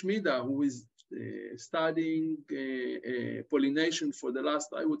Professor Avi Shmida, who is studying pollination for the last,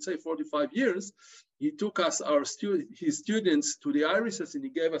 I would say, 45 years, he took us, his students, to the irises, and he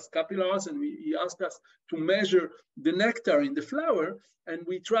gave us capillars, and he asked us to measure the nectar in the flower. And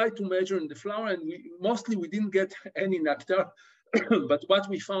we tried to measure in the flower, and we didn't get any nectar. But what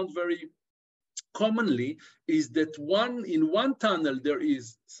we found very commonly is that in one tunnel there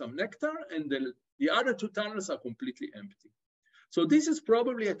is some nectar, and the other two tunnels are completely empty. So this is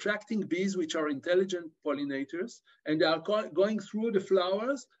probably attracting bees, which are intelligent pollinators, and they are going through the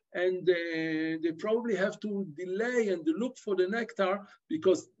flowers, and they probably have to delay and look for the nectar,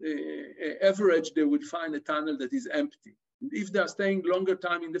 because average they would find a tunnel that is empty. If they are staying longer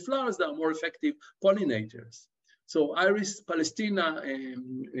time in the flowers, they are more effective pollinators. So Iris Palestina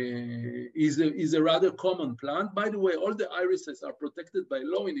is a rather common plant. By the way, all the irises are protected by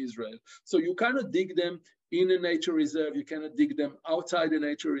law in Israel. So you cannot dig them in a nature reserve. You cannot dig them outside a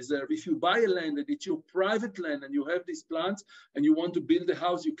nature reserve. If you buy a land and it's your private land and you have these plants and you want to build a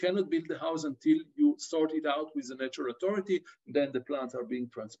house, you cannot build the house until you sort it out with the natural authority. Then the plants are being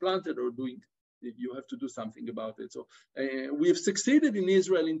transplanted or you have to do something about it. So we have succeeded in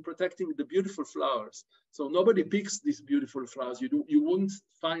Israel in protecting the beautiful flowers. So nobody picks these beautiful flowers. You wouldn't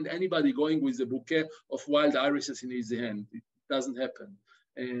find anybody going with a bouquet of wild irises in his hand. It doesn't happen.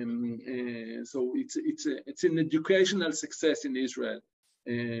 So it's an educational success in Israel,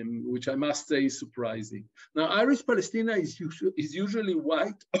 which I must say is surprising. Now, Iris Palestina is usually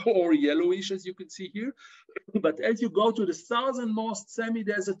white or yellowish, as you can see here. But as you go to the southernmost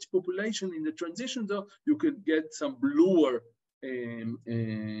semi-desert population in the transition zone, you can get some bluer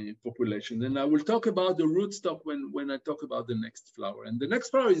population. And I will talk about the rootstock when I talk about the next flower. And the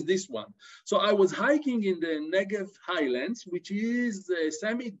next flower is this one. So I was hiking in the Negev highlands, which is a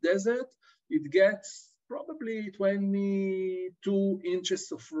semi-desert. It gets probably 22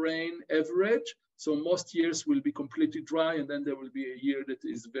 inches of rain average. So most years will be completely dry, and then there will be a year that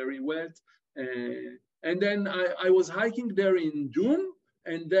is very wet. And then I was hiking there in June,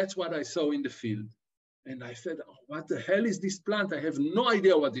 and that's what I saw in the field. And I said, oh, what the hell is this plant? I have no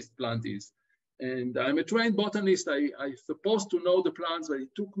idea what this plant is. And I'm a trained botanist. I'm supposed to know the plants, but it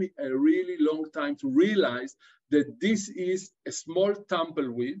took me a really long time to realize that this is a small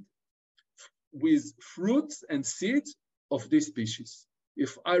tumbleweed with fruits and seeds of this species.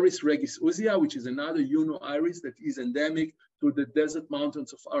 If Iris regis usea, which is another iris that is endemic to the desert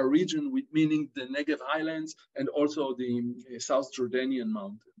mountains of our region, meaning the Negev highlands and also the South Jordanian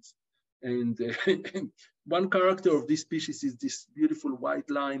mountains. And one character of this species is this beautiful white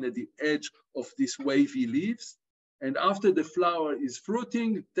line at the edge of these wavy leaves. And after the flower is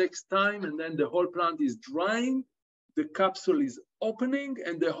fruiting, it takes time, and then the whole plant is drying. The capsule is opening,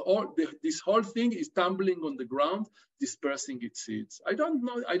 and this whole thing is tumbling on the ground, dispersing its seeds. I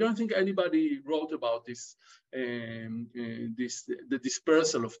don't think anybody wrote about this, the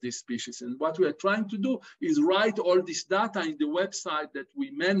dispersal of this species. And what we are trying to do is write all this data in the website that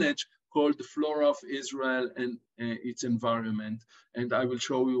we manage, called the Flora of Israel and its environment. And I will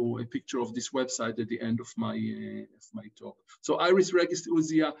show you a picture of this website at the end of my talk. So Iris regis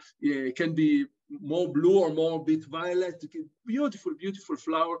usea can be more blue or more a bit violet. Beautiful, beautiful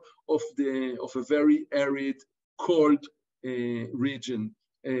flower of a very arid, cold region.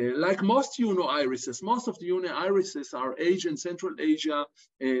 Like most irises, most of the irises are Asian, Central Asia,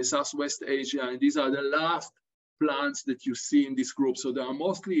 Southwest Asia, and these are the last plants that you see in this group. So they are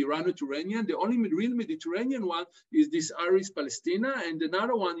mostly Irano-Turanian. The only real Mediterranean one is this Iris Palestina, and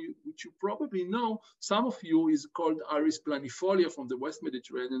another one, which you probably know, some of you, is called Iris planifolia from the West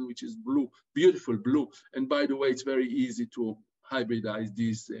Mediterranean, which is blue, beautiful blue. And by the way, it's very easy to hybridize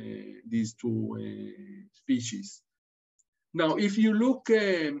these two species. Now, if you look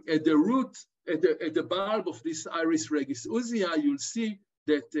at the root, at the bulb of this Iris regis usea, you'll see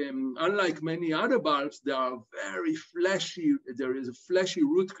that unlike many other bulbs, they are very fleshy. There is a fleshy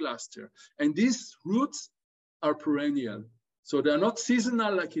root cluster. And these roots are perennial. So they're not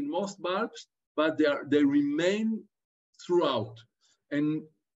seasonal like in most bulbs, but they remain throughout. And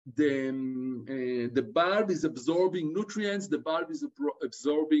the bulb is absorbing nutrients, the bulb is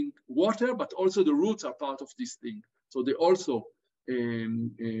absorbing water, but also the roots are part of this thing. So they also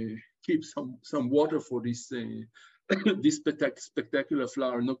keep some water for this this spectacular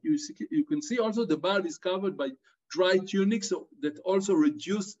flower. Now, you can see also the bulb is covered by dry tunics, so that also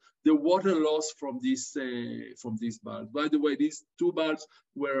reduce the water loss from this bulb. By the way, these two bulbs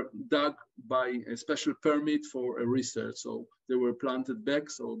were dug by a special permit for a research, so they were planted back,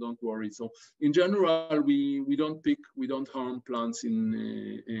 so don't worry. So in general, we don't harm plants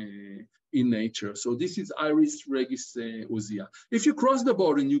in nature. So this is Iris regis usea. If you cross the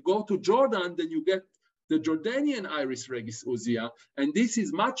border and you go to Jordan, then you get the Jordanian Iris regis usea, and this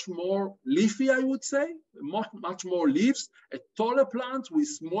is much more leafy, I would say, much more leaves, a taller plant with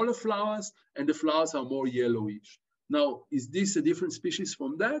smaller flowers, and the flowers are more yellowish. Now, is this a different species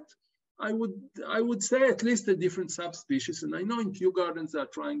from that? I would say at least a different subspecies, and I know in Kew Gardens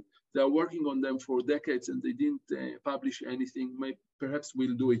they are working on them for decades, and they didn't publish anything. Perhaps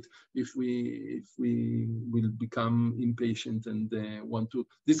we'll do it if we will become impatient and want to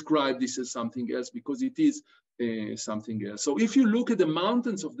describe this as something else, because it is something else. So if you look at the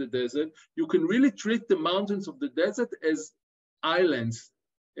mountains of the desert, you can really treat the mountains of the desert as islands,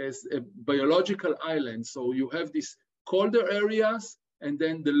 as a biological island. So you have these colder areas, and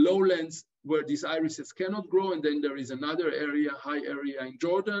then the lowlands where these irises cannot grow, and then there is another area, high area in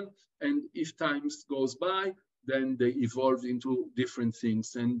Jordan, and if time goes by, then they evolved into different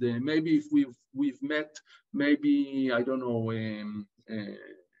things. And maybe if we've met, maybe, I don't know,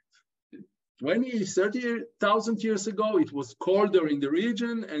 20, 30,000 years ago, it was colder in the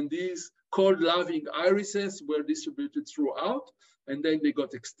region, and these cold-loving irises were distributed throughout, and then they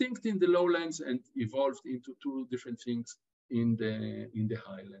got extinct in the lowlands and evolved into two different things in the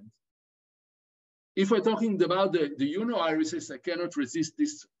highlands. If we're talking about the irises, I cannot resist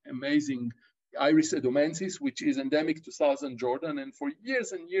this amazing Iris edomensis, which is endemic to southern Jordan. And for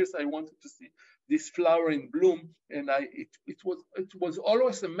years and years, I wanted to see this flower in bloom. And it was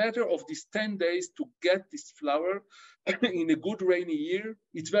always a matter of these 10 days to get this flower in a good rainy year.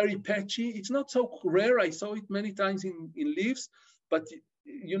 It's very patchy. It's not so rare. I saw it many times in leaves, but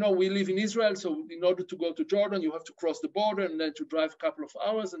you know, we live in Israel, so in order to go to Jordan, you have to cross the border and then to drive a couple of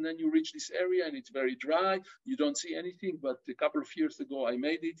hours, and then you reach this area and it's very dry. You don't see anything. But a couple of years ago, I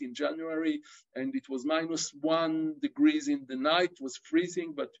made it in January, and it was -1 degree in the night. It was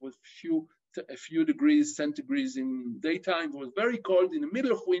freezing, but was a few degrees centigrade in daytime. It was very cold in the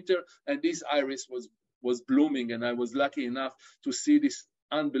middle of winter, and this iris was blooming, and I was lucky enough to see this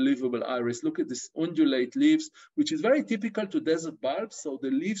unbelievable iris. Look at this undulate leaves, which is very typical to desert bulbs. So the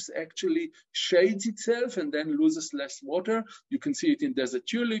leaves actually shades itself and then loses less water. You can see it in desert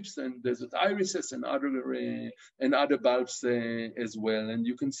tulips and desert irises and other bulbs as well. And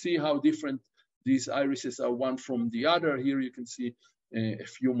you can see how different these irises are one from the other. Here you can see a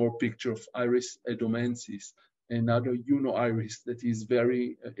few more pictures of Iris edomensis, another iris that is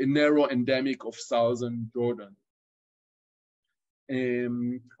very narrow endemic of southern Jordan.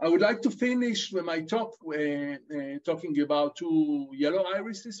 I would like to finish my talk talking about two yellow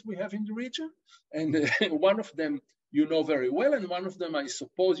irises we have in the region. And one of them you know very well, and one of them I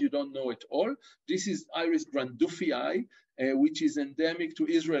suppose you don't know at all. This is Iris grandufii, which is endemic to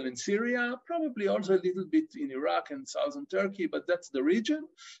Israel and Syria, probably also a little bit in Iraq and southern Turkey, but that's the region.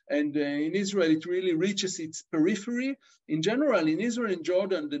 And in Israel, it really reaches its periphery. In general, in Israel and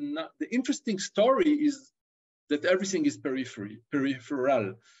Jordan, the interesting story is that everything is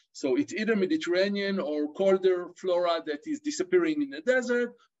peripheral. So it's either Mediterranean or colder flora that is disappearing in the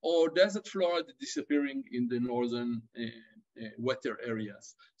desert, or desert flora that is disappearing in the northern wetter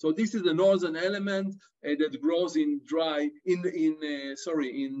areas. So this is the northern element that grows in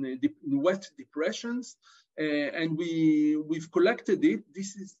wet depressions. And we've collected it.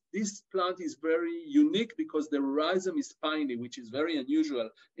 This plant is very unique because the rhizome is spiny, which is very unusual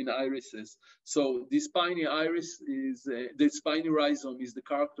in irises. So this spiny iris is the spiny rhizome is the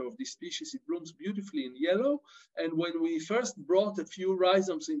character of this species. It blooms beautifully in yellow. And when we first brought a few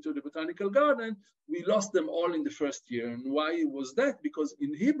rhizomes into the botanical garden, we lost them all in the first year. And why was that? Because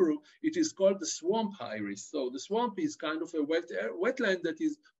in Hebrew, it is called the swamp iris. So the swamp is kind of a wetland that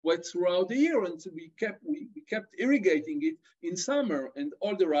is wet throughout the year. And so we kept irrigating it in summer, and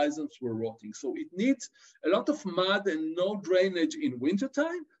all the rhizomes were rotting. So it needs a lot of mud and no drainage in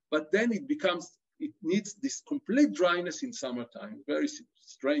wintertime, but then it needs this complete dryness in summertime. Very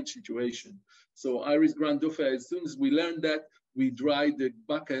strange situation. So Iris grandufii, as soon as we learned that, we dried the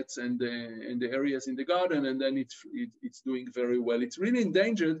buckets and the areas in the garden, and then it's doing very well. It's really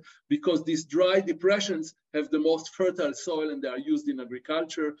endangered because these dry depressions have the most fertile soil, and they are used in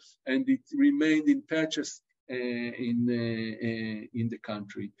agriculture, and it remained in patches in the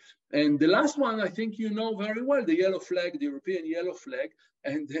country. And the last one, I think you know very well, the yellow flag, the European yellow flag.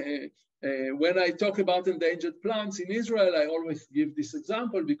 And when I talk about endangered plants in Israel, I always give this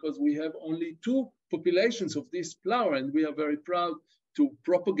example because we have only 2 populations of this flower, and we are very proud to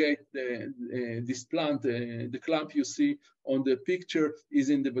propagate this plant. The clump you see on the picture is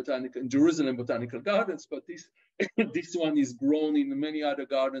in the Jerusalem Botanical Gardens, but this one is grown in many other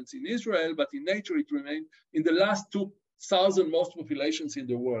gardens in Israel, but in nature it remained in the last 2,000 most populations in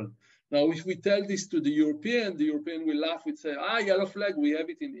the world. Now, if we tell this to the European will laugh and say, yellow flag, we have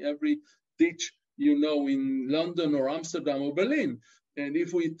it in every ditch, in London or Amsterdam or Berlin. And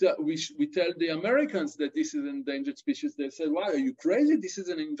if we tell the Americans that this is an endangered species, they say, why, are you crazy? This is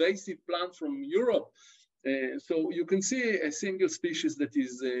an invasive plant from Europe. So you can see a single species that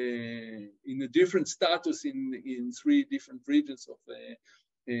is in a different status in 3 different regions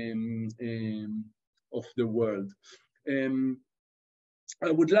of the world. I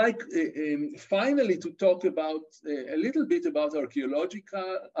would like finally to talk about a little bit about archaeology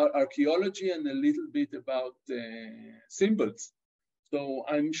and a little bit about symbols. So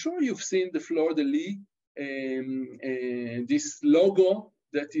I'm sure you've seen the fleur-de-lis, this logo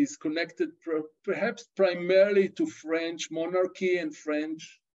that is connected perhaps primarily to French monarchy and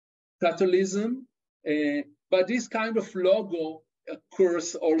French Catholicism, but this kind of logo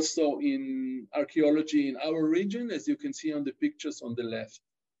occurs also in archaeology in our region, as you can see on the pictures on the left.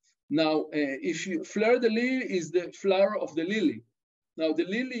 Now, fleur de lis is the flower of the lily. Now, the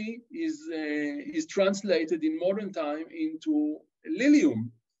lily is translated in modern time into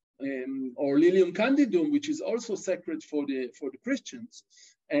lilium, or lilium candidum, which is also sacred for the Christians.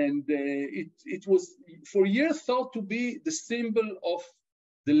 And it was for years thought to be the symbol of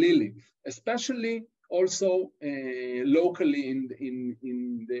the lily, especially also locally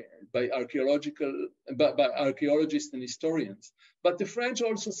by archaeologists and historians. But the French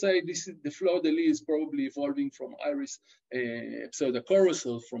also say the fleur de lis is probably evolving from Iris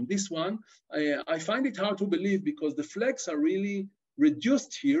pseudocorus, from this one. I find it hard to believe because the flags are really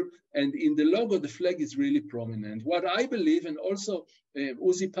reduced here, and in the logo the flag is really prominent. What I believe, and also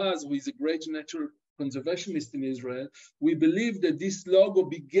Uzi Paz, who is a great natural conservationist in Israel, we believe that this logo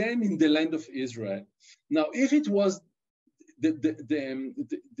began in the land of Israel. Now, if it was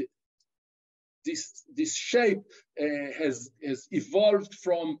this shape has evolved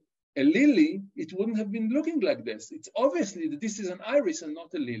from a lily, it wouldn't have been looking like this. It's obviously that this is an iris and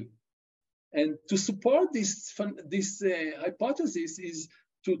not a lily. And to support this hypothesis is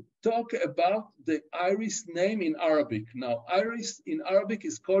to talk about the iris name in Arabic. Now, iris in Arabic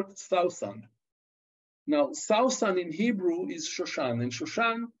is called Sausan. Now, Sausan in Hebrew is Shoshan, and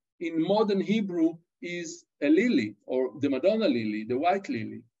Shoshan in modern Hebrew is a lily, or the Madonna lily, the white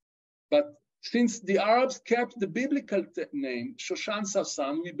lily. But since the Arabs kept the biblical name, Shoshan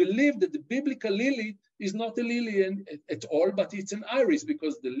Sausan, we believe that the biblical lily is not a lily at all, but it's an iris,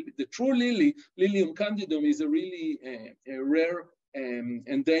 because the true lily, Lilium candidum, is a really rare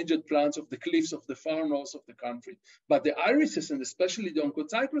endangered plants of the cliffs of the far north of the country. But the irises, and especially the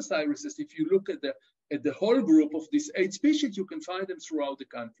Oncocyclus irises, if you look at the whole group of these 8 species, you can find them throughout the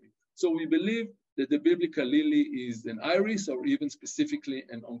country. So we believe that the biblical lily is an iris, or even specifically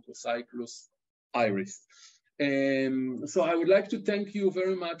an Oncocyclus iris. So I would like to thank you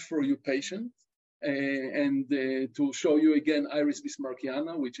very much for your patience, and to show you again Iris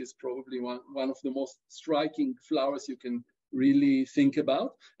bismarckiana, which is probably one of the most striking flowers you can really think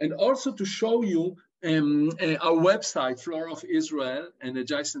about, and also to show you our website, Flora of Israel, and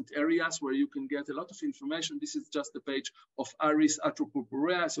adjacent areas where you can get a lot of information. This is just the page of Iris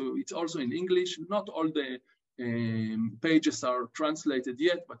atropurpurea, so it's also in English. Not all the pages are translated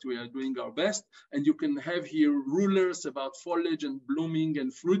yet, but we are doing our best. And you can have here rulers about foliage and blooming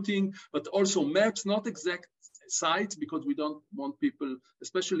and fruiting, but also maps, not exact sites, because we don't want people,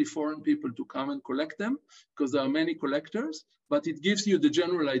 especially foreign people, to come and collect them, because there are many collectors, but it gives you the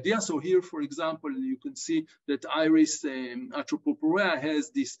general idea. So here, for example, you can see that Iris atropurpurea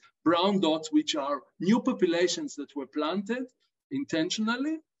has these brown dots, which are new populations that were planted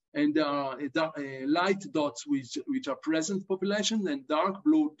intentionally, and there are light dots which are present populations, and dark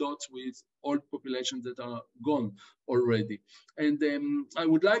blue dots with old populations that are gone already. And I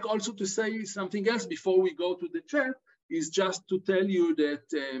would like also to say something else before we go to the chat, is just to tell you that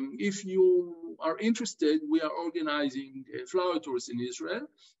if you are interested, we are organizing flower tours in Israel.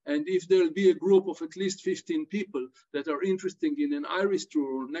 And if there'll be a group of at least 15 people that are interested in an iris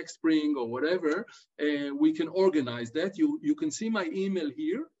tour next spring or whatever, we can organize that. You can see my email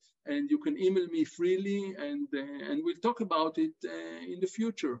here, and you can email me freely, and we'll talk about it in the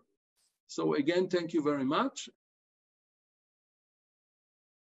future. So again, thank you very much.